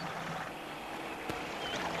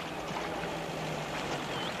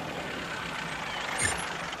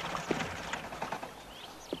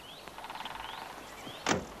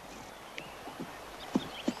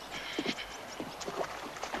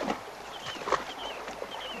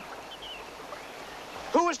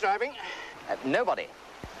 Who was driving? Nobody.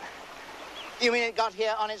 You mean it got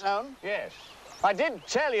here on its own? Yes. I did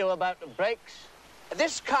tell you about the brakes.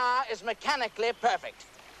 This car is mechanically perfect.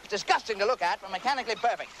 It's disgusting to look at, but mechanically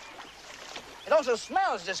perfect. It also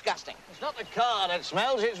smells disgusting. It's not the car that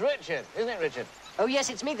smells, it's Richard. Isn't it, Richard? Oh, yes,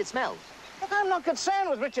 it's me that smells. Look, I'm not concerned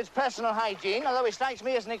with Richard's personal hygiene, although he strikes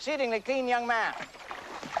me as an exceedingly clean young man.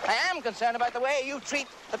 I am concerned about the way you treat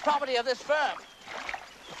the property of this firm.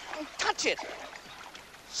 Touch it.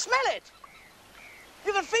 Smell it.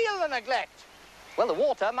 You can feel the neglect. Well, the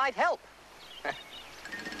water might help.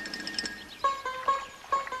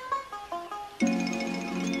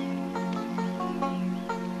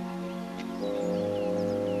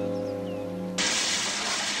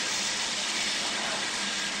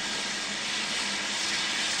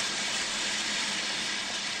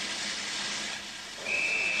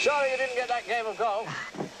 Sorry you didn't get that game of golf.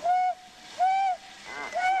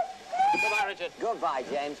 Goodbye, Richard. Goodbye,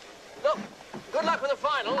 James. Look, good luck with the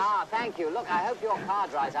finals. Ah, thank you. Look, I hope your car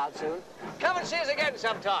dries out soon. Come and see us again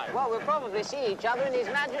sometime. Well, we'll probably see each other in His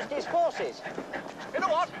Majesty's forces. You know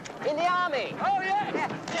what? In the army. Oh, yes. Yeah.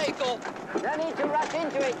 There you go. No need to rush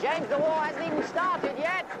into it, James. The war hasn't even started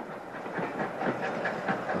yet.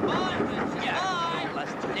 Bye, Richard. Yeah. Bye.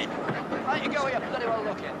 Busted it. Right you go, you bloody well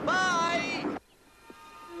looking. Bye.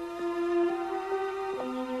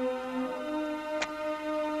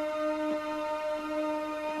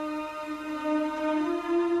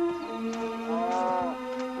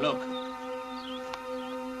 Look.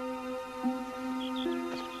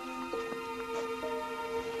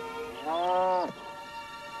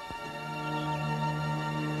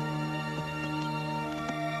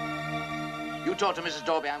 You talk to Mrs.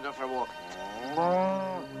 Dorby. I'm going for a walk.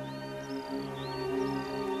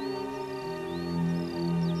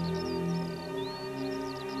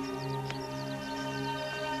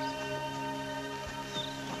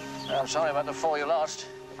 I'm sorry about the 4 you lost.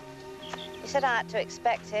 You said I had to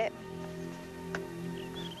expect it.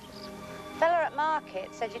 Fella at market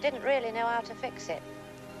said you didn't really know how to fix it.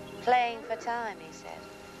 Playing for time, he said.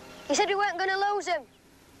 He said we weren't going to lose him.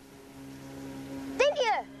 Didn't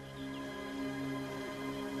you?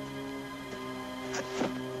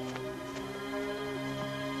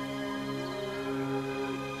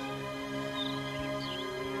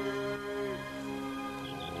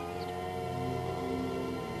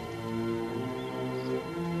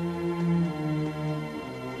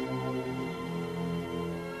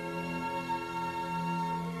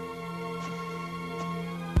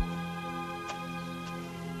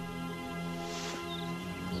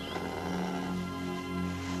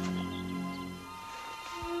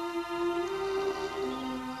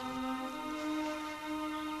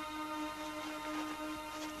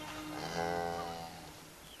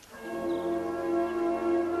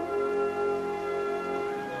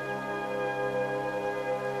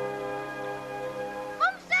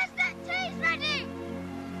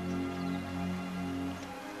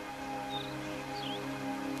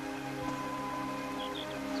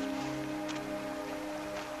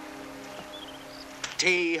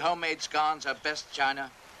 Tea, homemade scones are best china.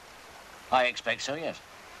 I expect so, yes.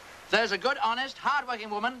 There's a good, honest, hard-working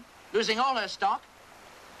woman losing all her stock,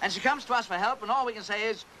 and she comes to us for help, and all we can say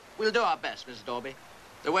is, we'll do our best, Mrs. Dorby.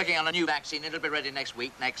 They're working on a new vaccine. It'll be ready next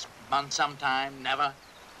week, next month sometime, never.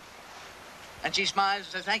 And she smiles and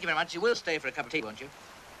says, thank you very much. You will stay for a cup of tea, won't you?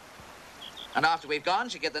 And after we've gone,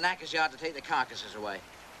 she'll get the knacker's yard to take the carcasses away.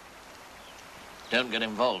 Don't get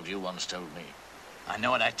involved, you once told me. I know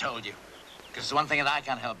what I told you, because it's the one thing that I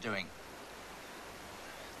can't help doing.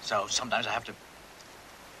 So sometimes I have to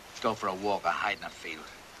go for a walk or hide in a field.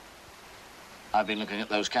 I've been looking at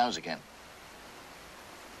those cows again.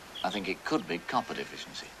 I think it could be copper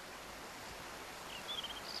deficiency.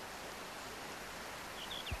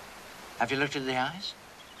 Have you looked at the eyes?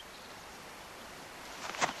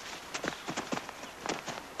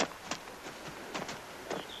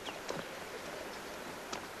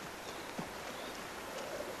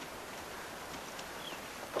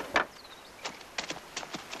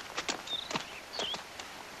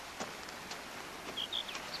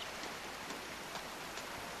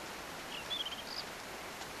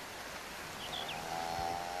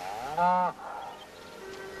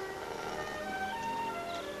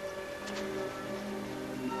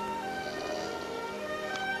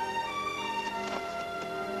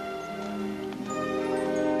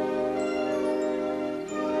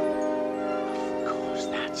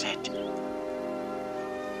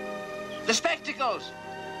 The spectacles!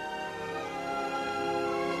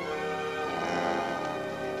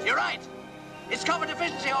 You're right. It's copper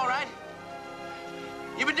deficiency, all right.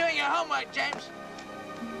 You've been doing your homework, James.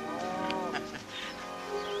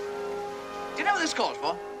 Do you know what this calls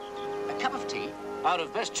for? A cup of tea out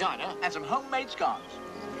of best china and some homemade scones.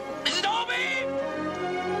 Mrs. Dorby!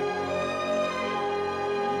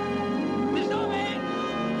 Mrs. Dorby!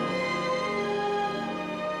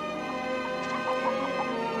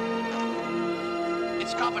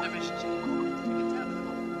 It's copper deficiency.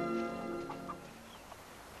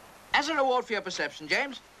 As a reward for your perception,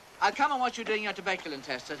 James, I'll come and watch you doing your tuberculin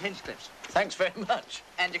tests at Hinchcliffe's. Thanks very much.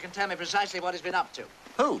 And you can tell me precisely what he's been up to.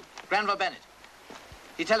 Who? Granville Bennett.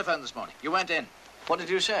 He telephoned this morning. You weren't in. What did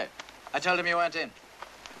you say? I told him you weren't in.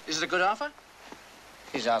 Is it a good offer?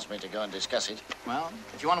 He's asked me to go and discuss it. Well,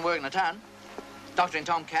 if you want to work in a town, doctoring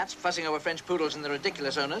tomcats, fussing over French poodles and the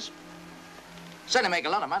ridiculous owners, certainly make a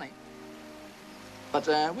lot of money. But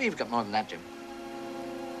we've got more than that, Jim.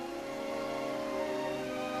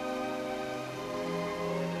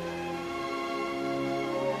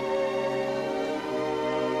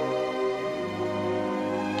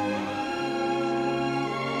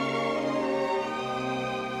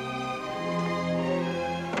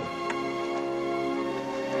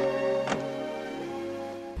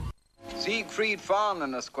 Siegfried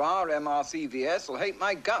Farnan, Esquire, MRCVS, will hate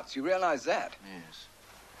my guts. You realise that? Yes.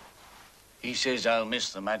 He says I'll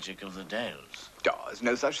miss the magic of the Dales. Oh, there's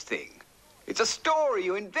no such thing. It's a story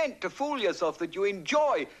you invent to fool yourself that you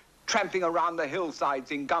enjoy tramping around the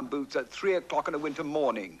hillsides in gumboots at 3 o'clock on a winter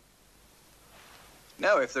morning.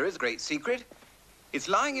 No, if there is a great secret, it's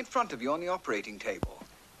lying in front of you on the operating table.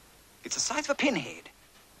 It's the size of a pinhead.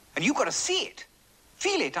 And you've got to see it,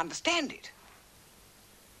 feel it, understand it.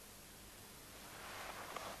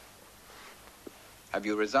 Have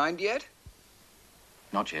you resigned yet?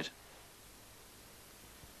 Not yet.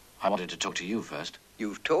 I wanted to talk to you first.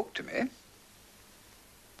 You've talked to me.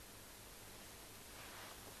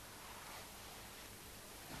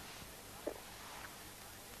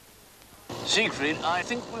 Siegfried, I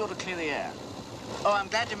think we ought to clear the air. Oh, I'm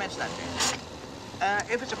glad you mentioned that, James.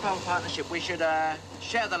 If it's a proper partnership, we should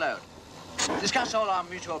share the load. Discuss all our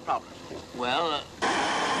mutual problems. Well,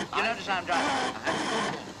 you notice I'm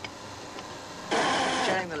driving.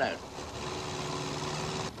 Sharing the load.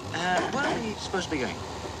 Where are we supposed to be going?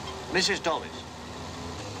 Mrs. Dolby's.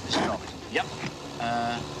 Mrs. Dolby's? Yep.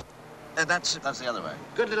 That's the other way.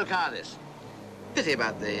 Good little car, this. Pity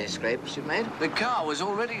about the scrapes you've made. The car was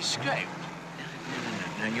already scraped.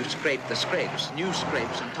 No, you scraped the scrapes. New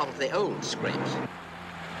scrapes on top of the old scrapes.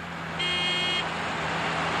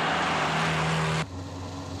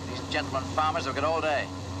 These gentlemen farmers have got all day.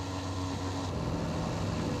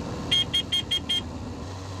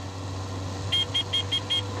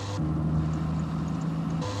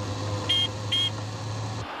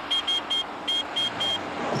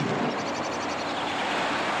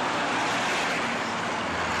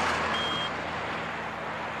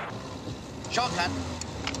 Shortcut.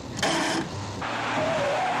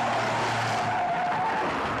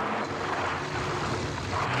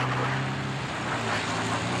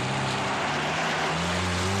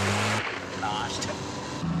 Lost.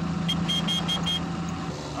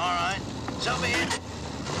 All right, so be it.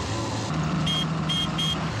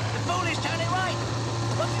 The fool is turning right.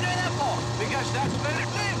 What's he doing that for? Because that's where it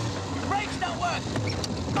lives. Your brakes don't work.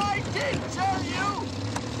 I did tell you.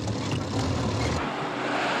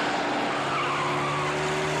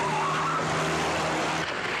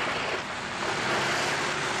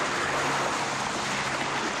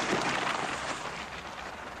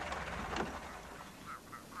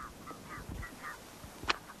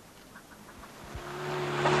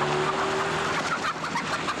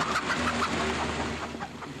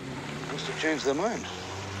 Changed their mind.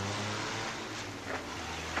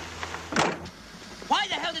 Why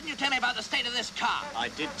the hell didn't you tell me about the state of this car? I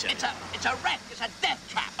did tell you. It's a wreck. It's a death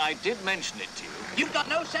trap. I did mention it to you. You've got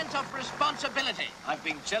no sense of responsibility. I've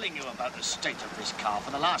been telling you about the state of this car for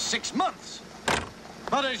the last 6 months.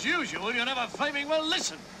 But as usual, you never flaming well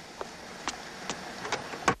listen.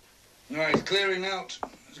 All right, he's clearing out.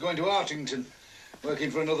 He's going to Artington, working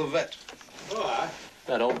for another vet. Oh,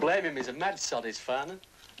 I don't blame him. He's a mad sod, is Farnan.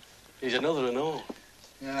 He's another and all.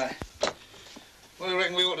 Yeah. What do you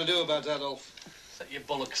reckon we ought to do about Adolf? Set your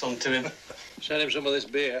bollocks onto him. Send him some of this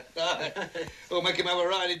beer. Or make him have a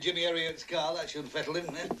ride in Jimmy Herriot's car. That should fettle him,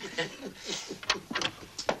 then.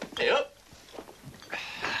 Hey, up.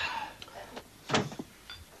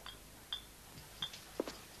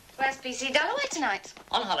 Where's P.C. Dalloway tonight?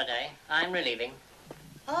 On holiday. I'm relieving.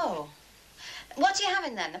 Oh. What are you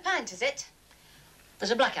having, then? A pint, is it? There's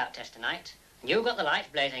a blackout test tonight. You've got the lights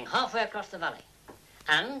blazing halfway across the valley.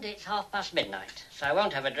 And it's midnight, so I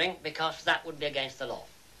won't have a drink because that would be against the law.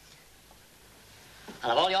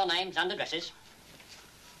 I'll have all your names and addresses.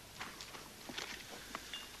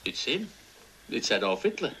 It's him. It's Adolf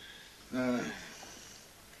Hitler. Hello,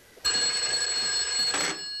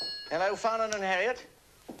 Farnan and Harriet.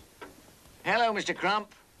 Hello, Mr.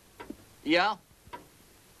 Crump. Yeah?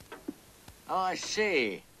 Oh, I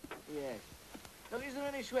see. Yes. Well, is there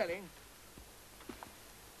any swelling?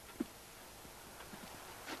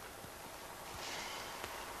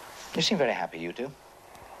 You seem very happy, you two.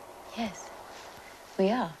 Yes, we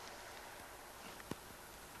are.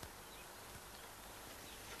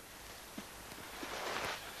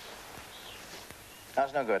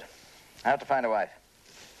 That's no good. I have to find a wife.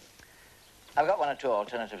 I've got 1 or 2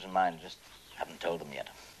 alternatives in mind, just haven't told them yet.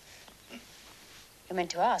 You're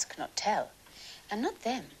meant to ask, not tell. And not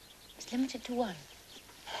them. It's limited to 1.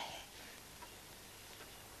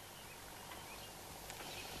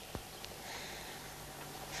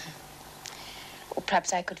 Or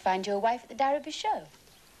perhaps I could find you a wife at the Darrowby show.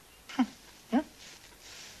 Yeah.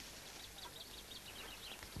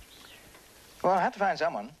 Well, I have to find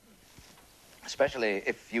someone. Especially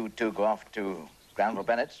if you two go off to Granville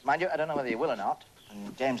Bennett's. Mind you, I don't know whether you will or not.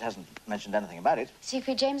 And James hasn't mentioned anything about it.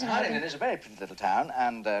 Secret James and Harrington is a very pretty little town,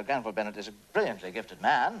 and Granville Bennett is a brilliantly gifted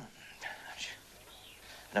man.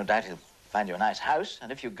 No doubt he'll find you a nice house, and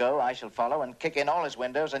if you go, I shall follow and kick in all his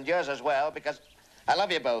windows, and yours as well, because I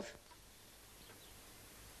love you both.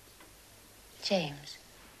 James.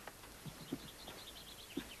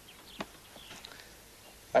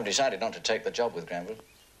 I've decided not to take the job with Granville.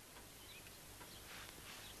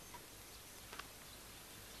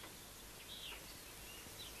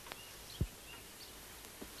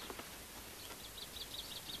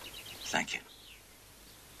 Thank you.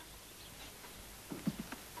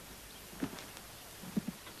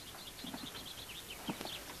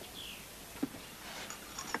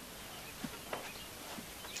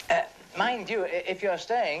 Mind you, if you're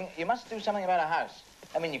staying, you must do something about a house.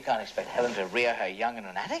 I mean, you can't expect Helen to rear her young in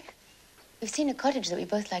an attic. We've seen a cottage that we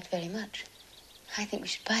both liked very much. I think we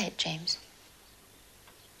should buy it, James.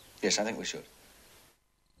 Yes, I think we should.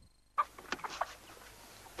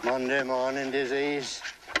 Monday morning disease.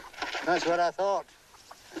 That's what I thought.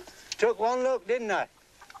 Took one look, didn't I?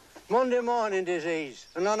 Monday morning disease,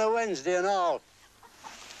 and on a Wednesday and all.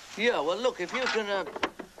 Yeah, well, look, if you can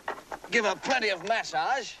give her plenty of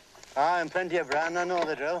massage... Aye, and plenty of bran, I know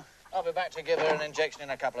the drill. I'll be back to give her an injection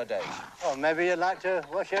in a couple of days. Oh, maybe you'd like to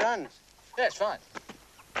wash your hands? Yes, fine.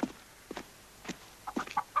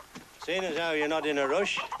 Seeing as how you're not in a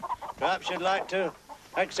rush, perhaps you'd like to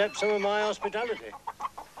accept some of my hospitality.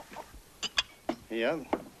 Yeah.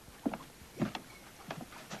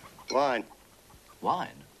 Wine. Wine?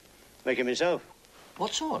 Making myself.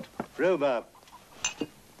 What sort? Rhubarb.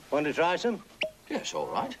 Want to try some? Yes, all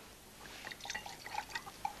right.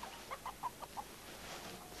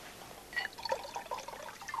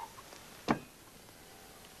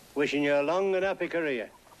 Wishing you a long and happy career.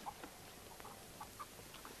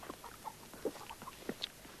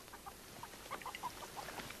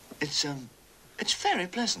 It's very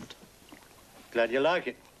pleasant. Glad you like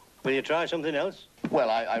it. Will you try something else? Well,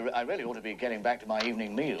 I really ought to be getting back to my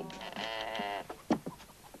evening meal.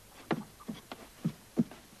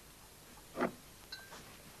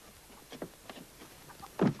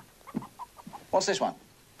 What's this one?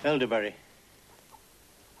 Elderberry.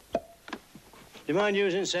 Do you mind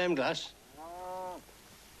using the same glass?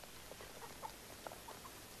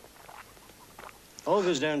 All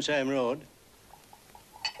goes down same road.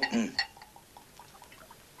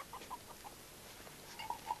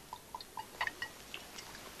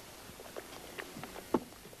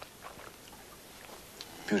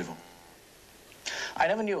 Beautiful. I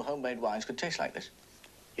never knew homemade wines could taste like this.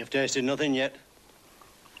 You've tasted nothing yet?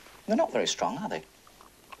 They're not very strong, are they?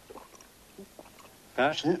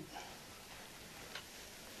 That's it.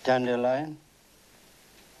 Dandelion,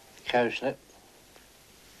 cowslip,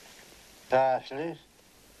 parsley,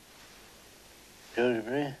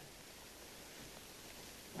 gooseberry,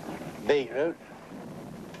 beetroot,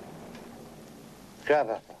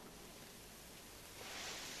 crabapple,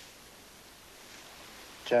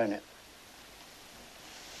 turnip.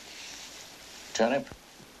 Turnip?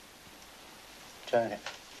 Turnip.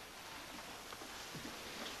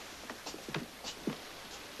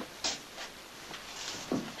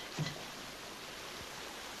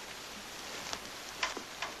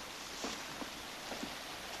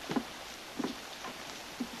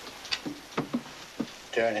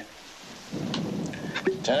 Turnip.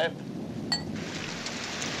 Turnip?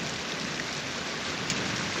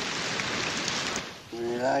 Would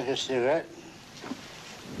you like a cigarette?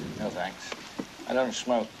 No, thanks. I don't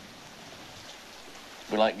smoke.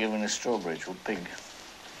 We like giving a strawberry to a pig.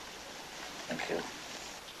 Thank you.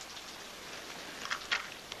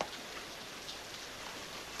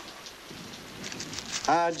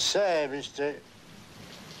 I'd say, Mr.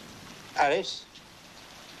 Harris,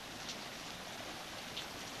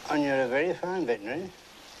 and you're a very fine veterinary,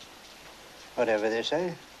 whatever they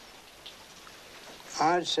say.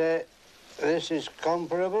 I'd say this is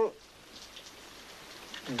comparable,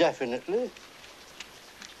 definitely,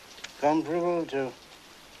 comparable to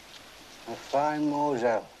a fine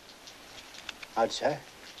Moselle. I'd say,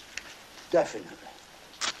 definitely.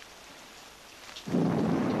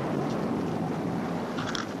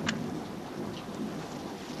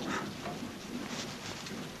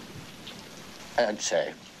 I'd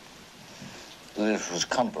say this was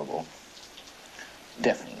comparable,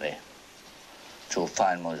 definitely, to a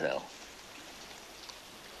fine Moselle.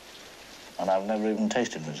 And I've never even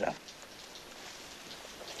tasted Moselle.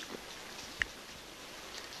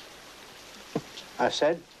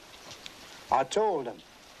 I told him.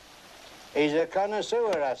 He's a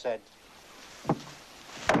connoisseur, I said.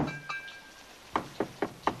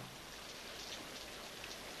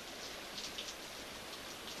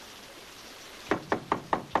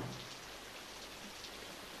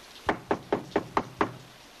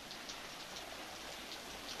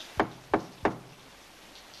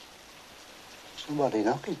 Somebody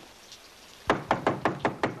knocking.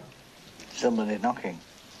 Somebody knocking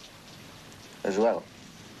as well.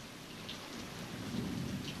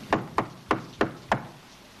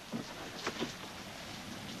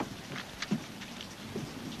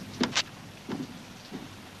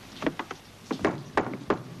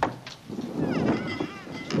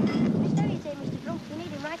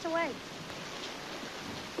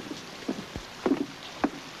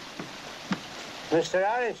 Mr.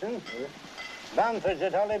 Harrison, Bamford's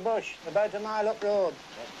at Holly Bush, about a mile up road.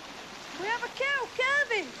 We have a cow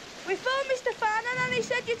calving. We phoned Mr. Farnan and he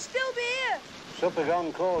said you'd still be here. Supper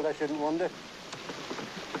gone cold, I shouldn't wonder.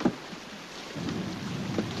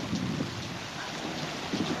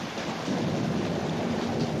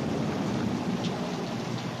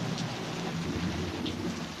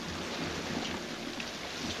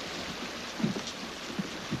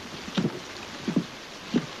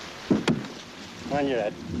 On your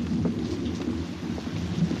head.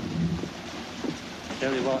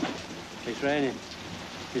 Tell you what, it's raining.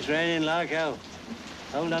 It's raining like hell.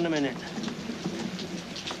 Hold on a minute.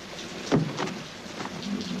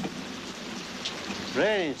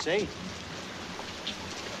 Raining, see?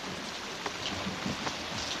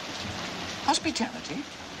 Hospitality?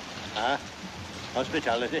 Ah,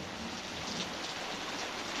 hospitality.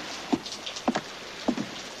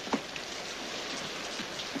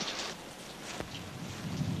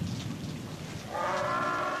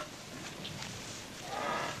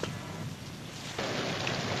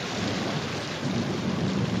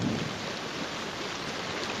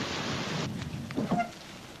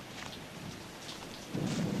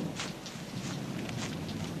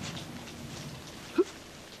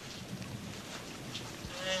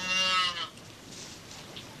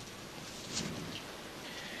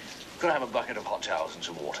 Could I have a bucket of hot towels and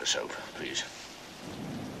some water soap, please?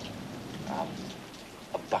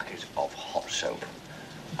 A bucket of hot soap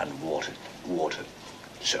and water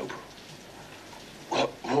soap.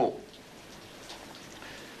 Oh.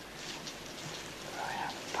 I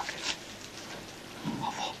have a bucket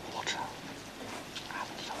of hot water and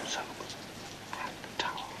some soap and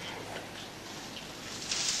towels.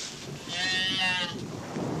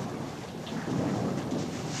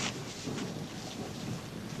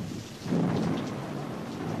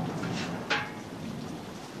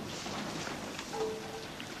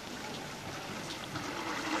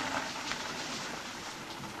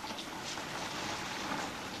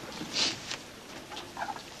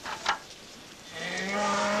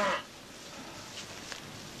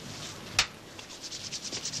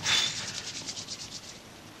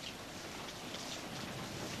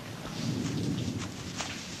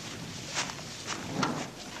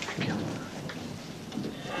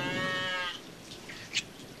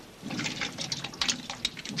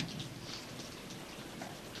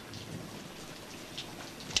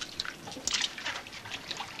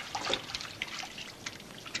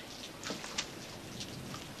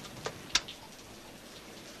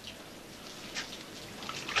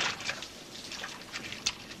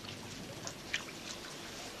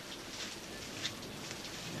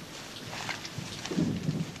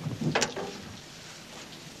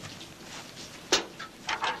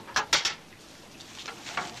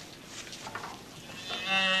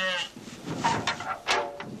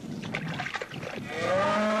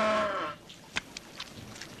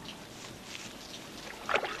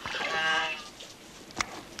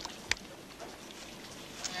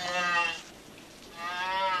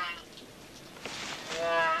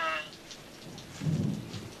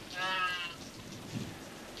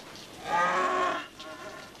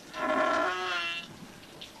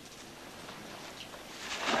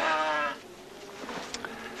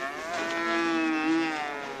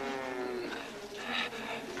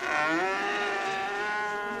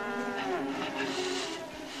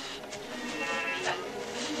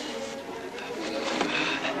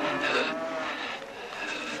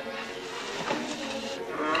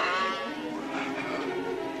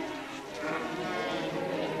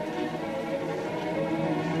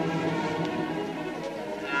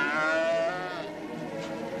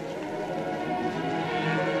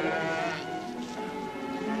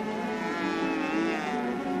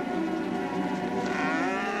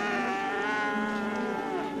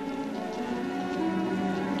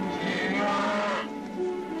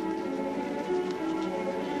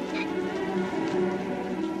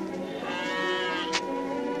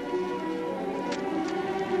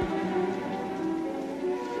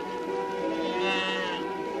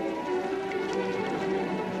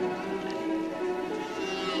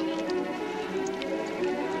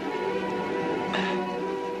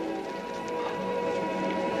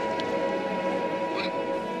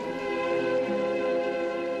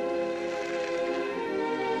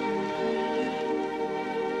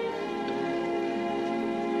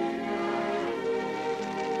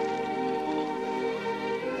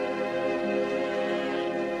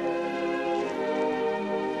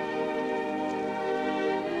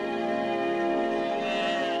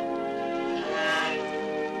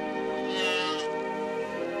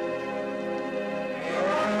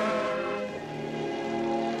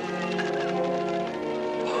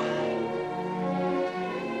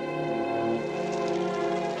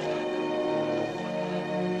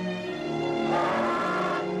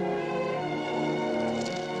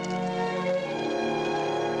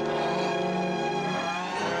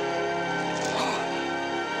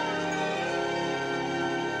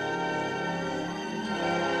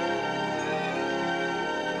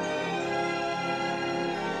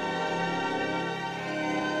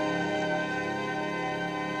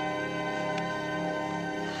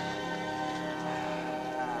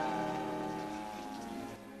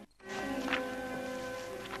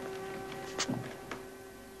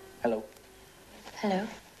 Hello.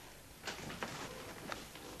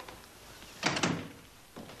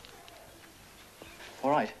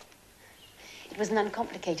 All right. It was an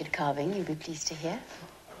uncomplicated carving, you'll be pleased to hear.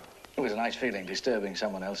 It was a nice feeling, disturbing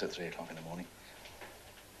someone else at 3 o'clock in the morning.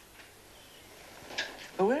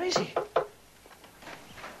 But where is he?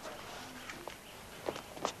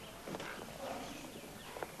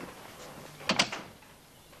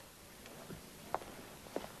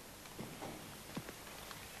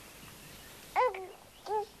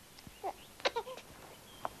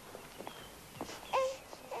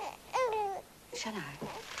 Shall I?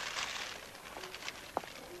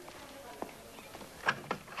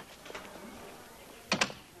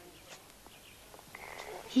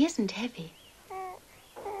 He isn't heavy.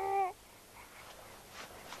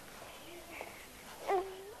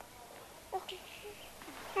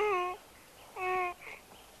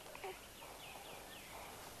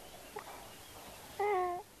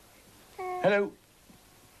 Hello.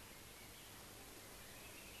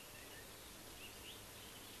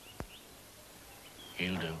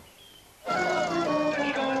 He'll do.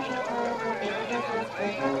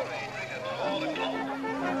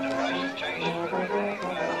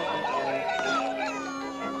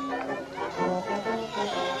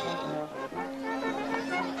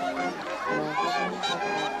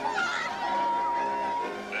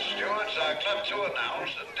 Club to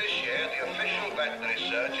announce that this year the official veterinary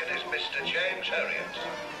surgeon is Mr. James Herriot.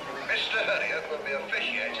 Mr. Herriot will be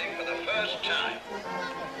officiating for the first time.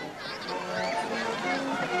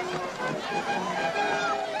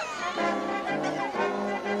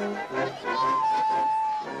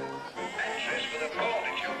 Entries for the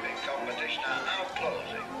pony jumping competition are now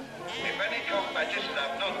closing. If any competitors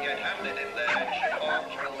have not yet handed in their entry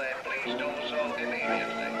forms, will they please do so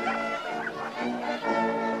immediately?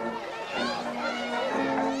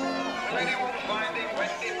 Will anyone finding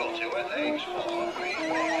Wendy Butterworth age 4 please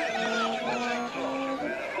watch the Stuart's enclosure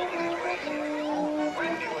where her mother is waiting?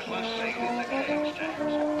 Wendy was last seen in the cage tent.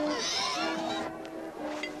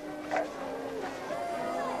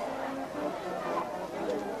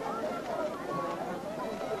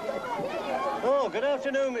 Oh, good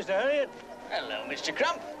afternoon, Mr. Herriot. Hello, Mr.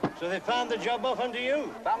 Crump. So they found the job off under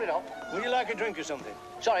you? Palmed it off. Would you like a drink or something?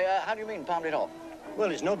 Sorry, how do you mean palmed it off?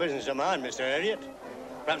 Well, it's no business of mine, Mr. Herriot.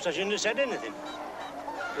 Perhaps I shouldn't have said anything.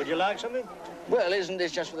 Would you like something? Well, isn't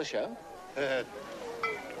this just for the show?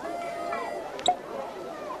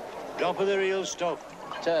 Drop of the real stuff.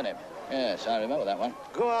 Turnip. Yes, I remember that one.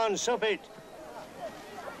 Go on, sup it.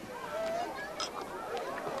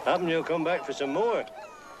 Happen you'll come back for some more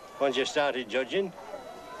once you started judging.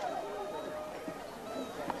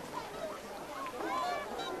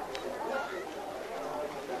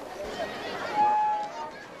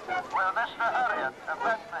 Will Mr. Herriot, the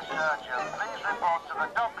veterinary surgeon, please report to the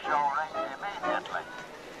dog show ring immediately?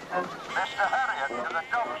 Mr. Herriot, to the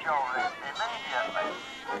dog show ring immediately.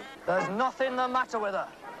 There's nothing the matter with her.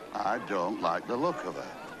 I don't like the look of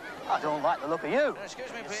her. I don't like the look of you.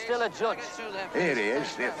 Excuse me, please. Still a judge. Here he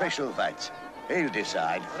is, the official vet. He'll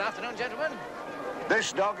decide. Good afternoon, gentlemen.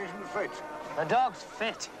 This dog isn't fit. The dog's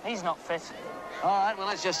fit. He's not fit. All right, well,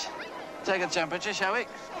 let's just take a temperature, shall we?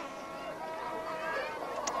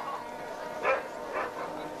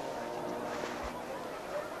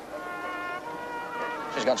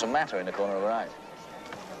 She's got some matter in the corner of her eye.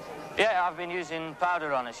 Yeah, I've been using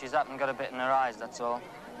powder on her. She's up and got a bit in her eyes, that's all.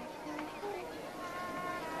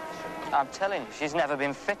 I'm telling you, she's never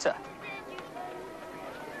been fitter.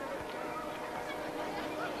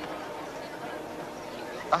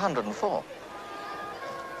 $104.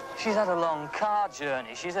 She's had a long car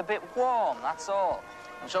journey. She's a bit warm, that's all.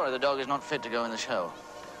 I'm sorry the dog is not fit to go in the show.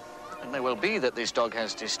 It may well be that this dog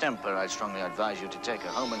has distemper. I'd strongly advise you to take her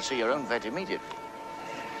home and see your own vet immediately.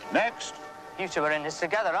 Next. You two are in this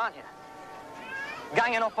together, aren't you?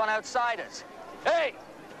 Ganging up on outsiders. Hey!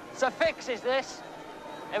 It's a fix, is this?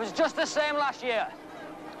 It was just the same last year.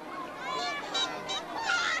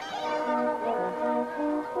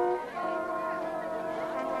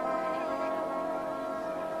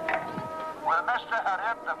 Will Mr.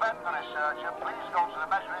 Herriot, the veterinary surgeon, please go to the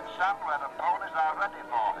measuring stand where the ponies are ready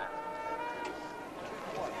for him?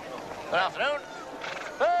 Good afternoon.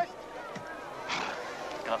 Hey!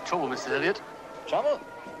 Gonna have trouble, Mr. Elliot. Trouble?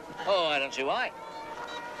 Oh, I don't see why.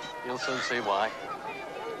 You'll soon see why.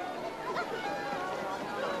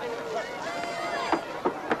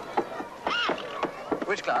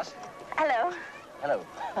 Which class? Hello. Hello.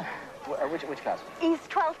 Which class? He's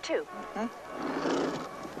 12-2.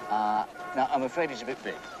 Now, I'm afraid he's a bit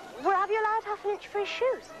big. Will I be allowed half an inch for his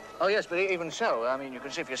shoes? Oh, yes, but even so, I mean, you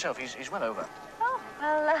can see for yourself, he's well over. Oh,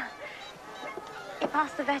 well,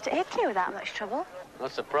 passed the vet at Hickley without much trouble.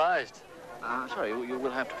 Not surprised. Sorry, you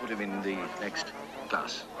will have to put him in the next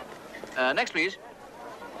class. Next, please.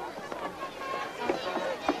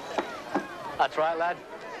 That's right, lad.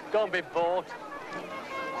 Don't be bored.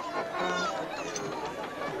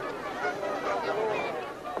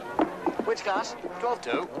 Which class?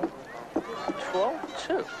 12-2.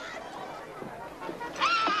 12-2?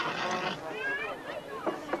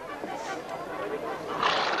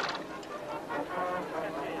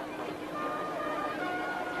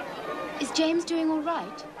 Is James doing all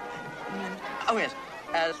right? Oh, yes.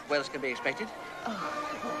 As well as can be expected. Oh.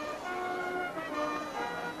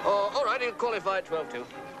 All right, he'll qualify at 12-2.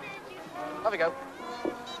 Off we go.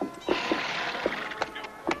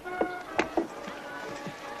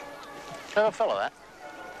 Clever fellow, that.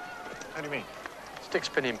 How do you mean? Stick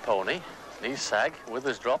spinning pony, knees sag,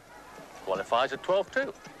 withers drop, qualifies at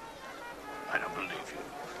 12-2. I don't believe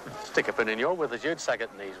you. Stick a pin in your withers, you'd sag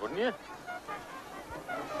at knees, wouldn't you?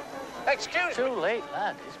 Excuse me. Too late,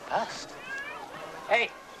 lad. He's passed. Hey,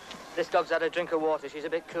 this dog's had a drink of water. She's a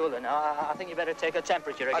bit cooler now. I think you better take her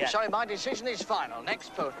temperature again. I'm sorry, my decision is final.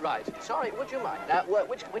 Next post. Right. Sorry, would you mind?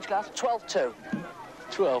 Which class? 12-2.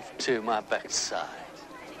 12-2, my backside.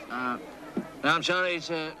 No, I'm sorry,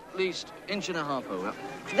 it's at least inch and a half over.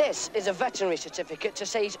 This is a veterinary certificate to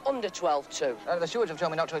say he's under 12-2. The stewards have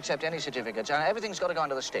told me not to accept any certificates. Everything's got to go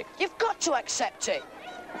under the stick. You've got to accept it.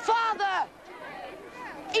 Father!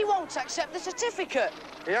 He won't accept the certificate.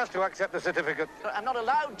 He has to accept the certificate. I'm not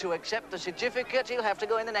allowed to accept the certificate. He'll have to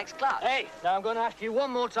go in the next class. Hey, now I'm going to ask you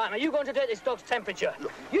one more time. Are you going to take this dog's temperature?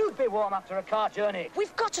 Look. You'd be warm after a car journey.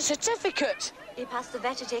 We've got a certificate. He passed the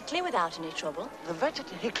vet at Hickley without any trouble. The vet at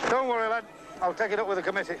Hickley? Don't worry, lad. I'll take it up with the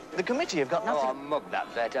committee. The committee have got nothing... Oh, mug that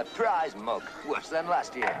vet. A prize mug. Worse than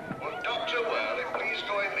last year. Would Dr. Worley please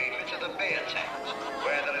go immediately to the beer tent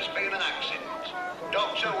where there has been an accident?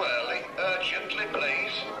 Dr. Worley, urgently,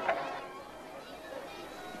 please.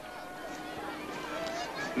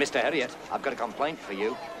 Mr. Harriet, I've got a complaint for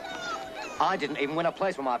you. I didn't even win a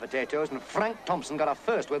place for my potatoes, and Frank Thompson got a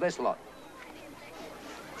first with this lot.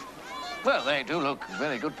 Well, they do look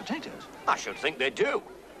very good potatoes. I should think they do.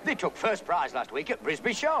 They took first prize last week at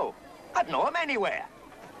Brisbane Show. I'd know them anywhere.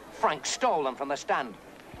 Frank stole them from the stand.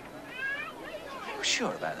 Are you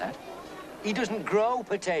sure about that? He doesn't grow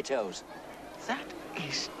potatoes. That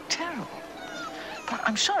is terrible. But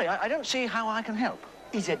I'm sorry, I don't see how I can help.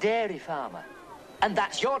 He's a dairy farmer. And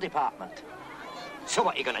that's your department. So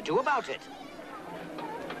what are you going to do about it?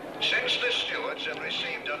 Since the stewards have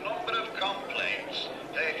received a number of complaints,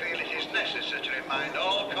 they feel it is necessary to remind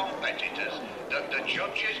all competitors that the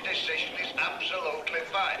judge's decision is absolutely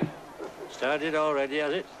final. Started already,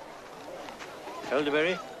 has it?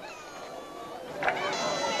 Elderberry?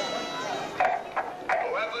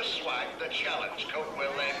 Whoever swagged the challenge cup,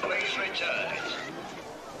 will they please return it?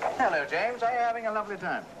 Hello, James. Are you having a lovely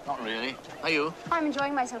time? Not really. Are you? I'm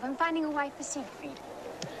enjoying myself. I'm finding a wife for Siegfried.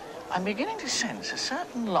 I'm beginning to sense a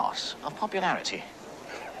certain loss of popularity.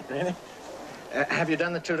 Really? Have you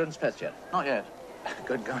done the children's pets yet? Not yet.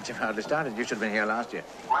 Good God, you've hardly started. You should have been here last year.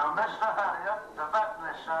 Will Mr. Harriet, the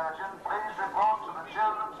veterinary surgeon, please report to the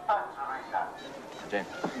children's pets arena? James,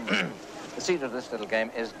 the secret of this little game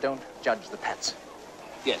is don't judge the pets.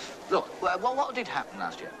 Yes. Look, what did happen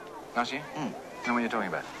last year? Last year? Know what you're talking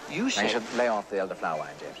about. You said... You should lay off the elderflower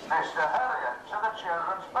wine, James. Mr. Harriet, to the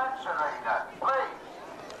children's pets arena, please.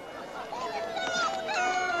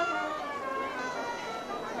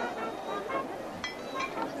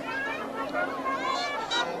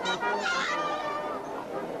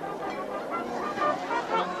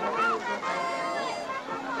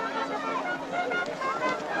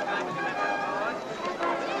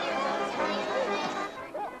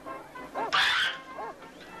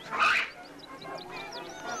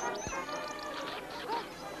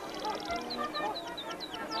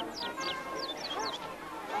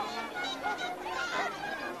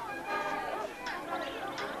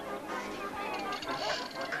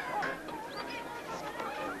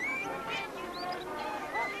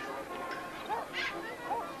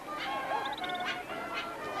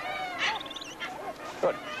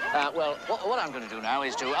 Well, what I'm going to do now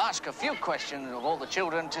is to ask a few questions of all the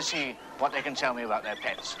children to see what they can tell me about their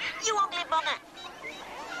pets. You ugly bugger.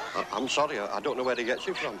 I'm sorry, I don't know where he gets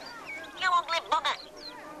you from. You ugly bugger.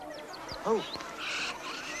 Oh.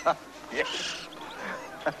 Yes.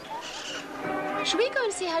 Should we go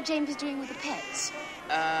and see how James is doing with the pets?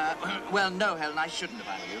 Well, no, Helen, I shouldn't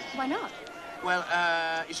have had you. Why not? Well,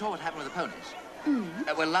 you saw what happened with the ponies.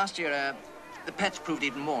 Well, last year, the pets proved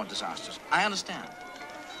even more disastrous. I understand.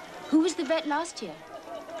 Who was the vet last year?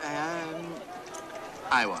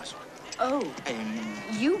 I was. Oh,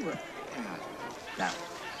 you were. Now,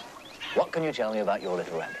 what can you tell me about your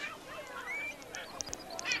little rabbit?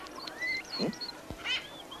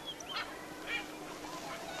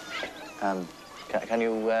 Can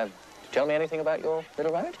you tell me anything about your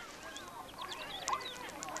little rabbit?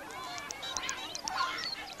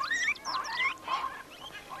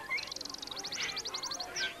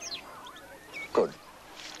 Good.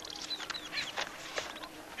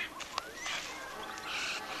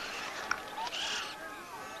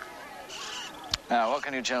 Now, what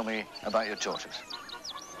can you tell me about your tortoise?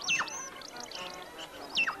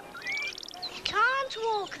 He can't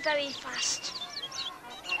walk very fast.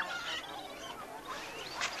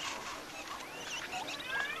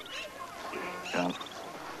 Can't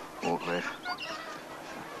walk very fast.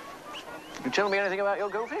 Can you tell me anything about your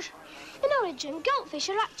goldfish? In origin, goldfish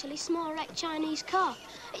are actually small wrecked Chinese carp.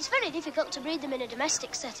 It's very difficult to breed them in a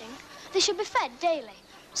domestic setting. They should be fed daily.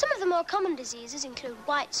 Some of the more common diseases include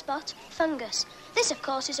white spot, fungus. This, of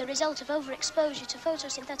course, is a result of overexposure to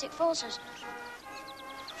photosynthetic forces.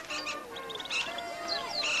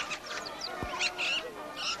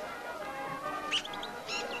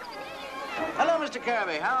 Hello, Mr.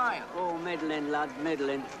 Kirby. How are you? Oh, middling, lad,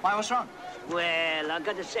 middling. Why, what's wrong? Well, I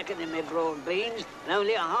got a second in my broad beans, and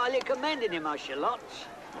only a highly commending him, our shallots.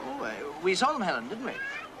 Oh, we saw them, Helen, didn't we?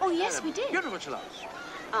 Oh, yes, we did. Beautiful shallots.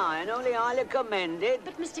 Aye, and only highly commended.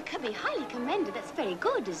 But, Mr. Cubby, highly commended. That's very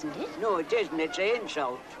good, isn't it? No, it isn't. It's an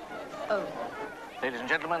insult. Oh. Ladies and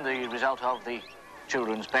gentlemen, the result of the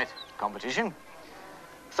children's pet competition.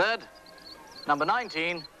 Third, number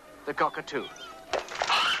 19, the cockatoo.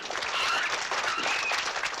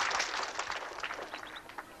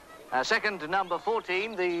 Second, number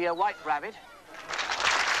 14, the white rabbit.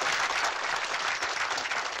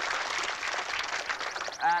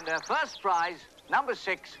 And first prize, number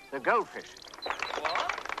 6, the goldfish.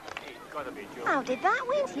 What? How did that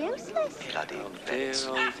win? It's useless. Bloody bits.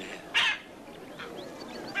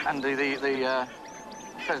 And the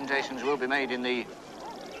presentations will be made in the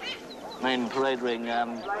main parade ring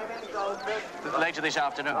later this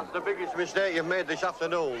afternoon. That's the biggest mistake you've made this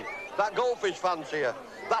afternoon. That goldfish fancier.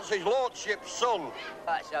 That's his lordship's son.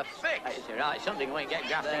 That's a fix. That's all right. Something won't get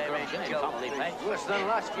grafting corruption in family pets. Worse than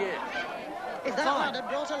last year. If that lad had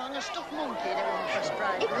brought along a stuffed monkey, they won first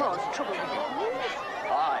prize. It caused trouble with the news.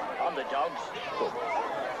 Aye, on the dogs. Good.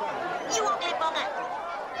 You ugly bugger!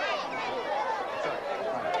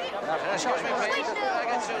 Excuse me, please. Can I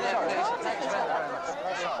get through there, please?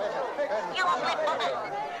 You ugly bugger!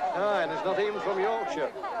 Aye, and it's not even from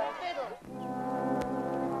Yorkshire.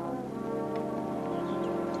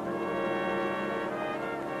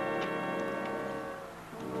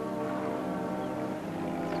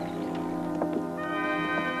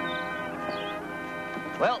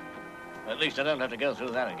 Well, at least I don't have to go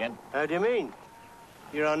through that again. How do you mean?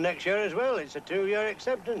 You're on next year as well. It's a 2-year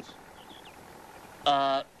acceptance.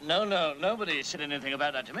 No, nobody said anything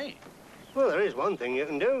about that to me. Well, there is one thing you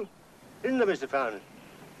can do, isn't there, Mr. Fowler?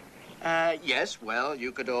 Yes, well,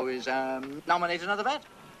 you could always nominate another vet.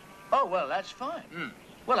 Oh, well, that's fine.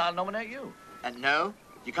 Well, I'll nominate you. No,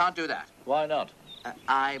 you can't do that. Why not?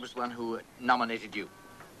 I was the one who nominated you.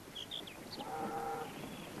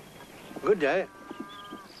 Good day.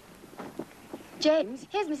 James,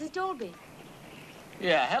 here's Mrs. Dolby.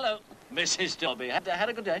 Yeah, hello, Mrs. Dolby. Had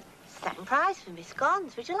a good day? Second prize for Miss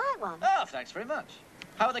Scones. Would you like one? Oh, thanks very much.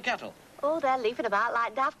 How are the cattle? Oh, they're leaping about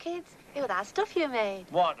like daft kids. It was that stuff you made.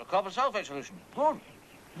 What, a copper sulfate solution? Good.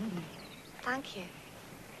 Thank you.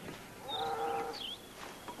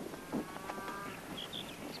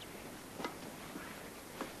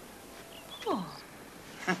 Oh.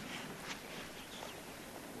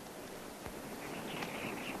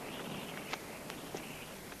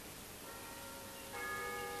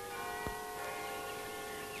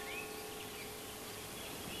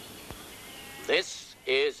 This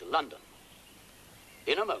is London.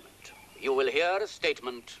 In a moment, you will hear a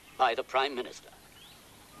statement by the Prime Minister.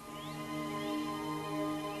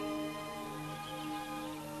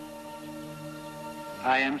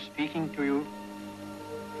 I am speaking to you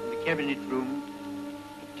from the Cabinet Room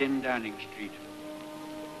at 10 Downing Street.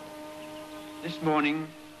 This morning,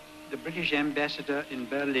 the British ambassador in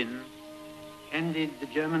Berlin handed the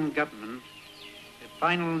German government a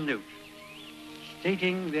final note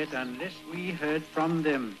stating that unless we heard from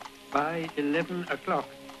them by 11 o'clock,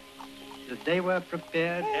 that they were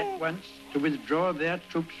prepared at once to withdraw their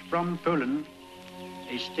troops from Poland,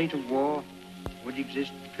 a state of war would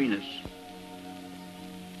exist between us.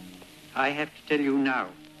 I have to tell you now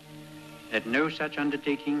that no such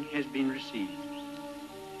undertaking has been received,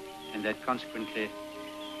 and that consequently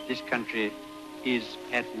this country is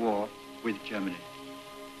at war with Germany.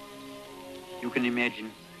 You can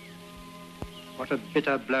imagine what a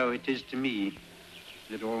bitter blow it is to me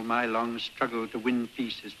that all my long struggle to win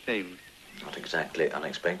peace has failed. Not exactly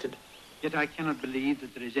unexpected. Yet I cannot believe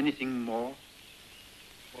that there is anything more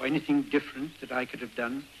or anything different that I could have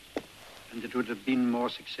done and that would have been more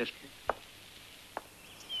successful. Up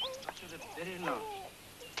to the very last,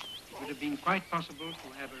 it would have been quite possible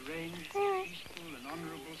to have arranged a peaceful and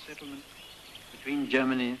honorable settlement between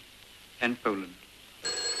Germany and Poland.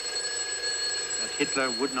 But Hitler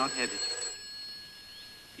would not have it.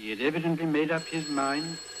 He had evidently made up his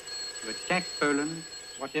mind to attack Poland,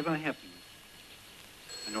 whatever happened.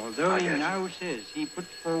 And although he now says he put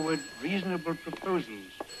forward reasonable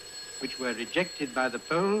proposals which were rejected by the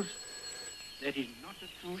Poles, that is not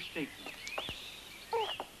a true statement.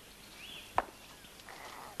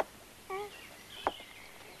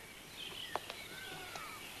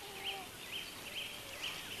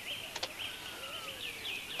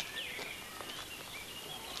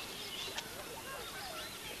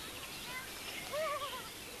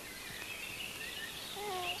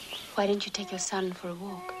 Why didn't you take your son for a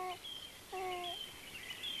walk?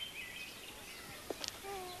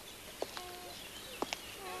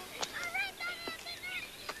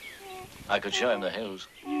 I could show him the hills.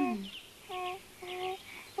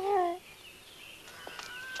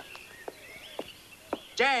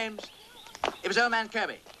 James, it was old man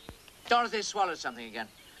Kirby. Dorothy swallowed something again.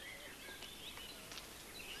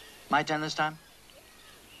 My turn this time?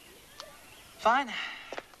 Fine.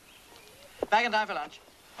 Back in time for lunch.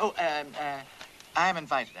 Oh, I am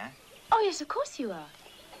invited, eh? Oh, yes, of course you are.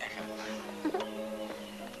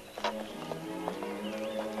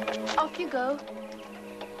 Off you go.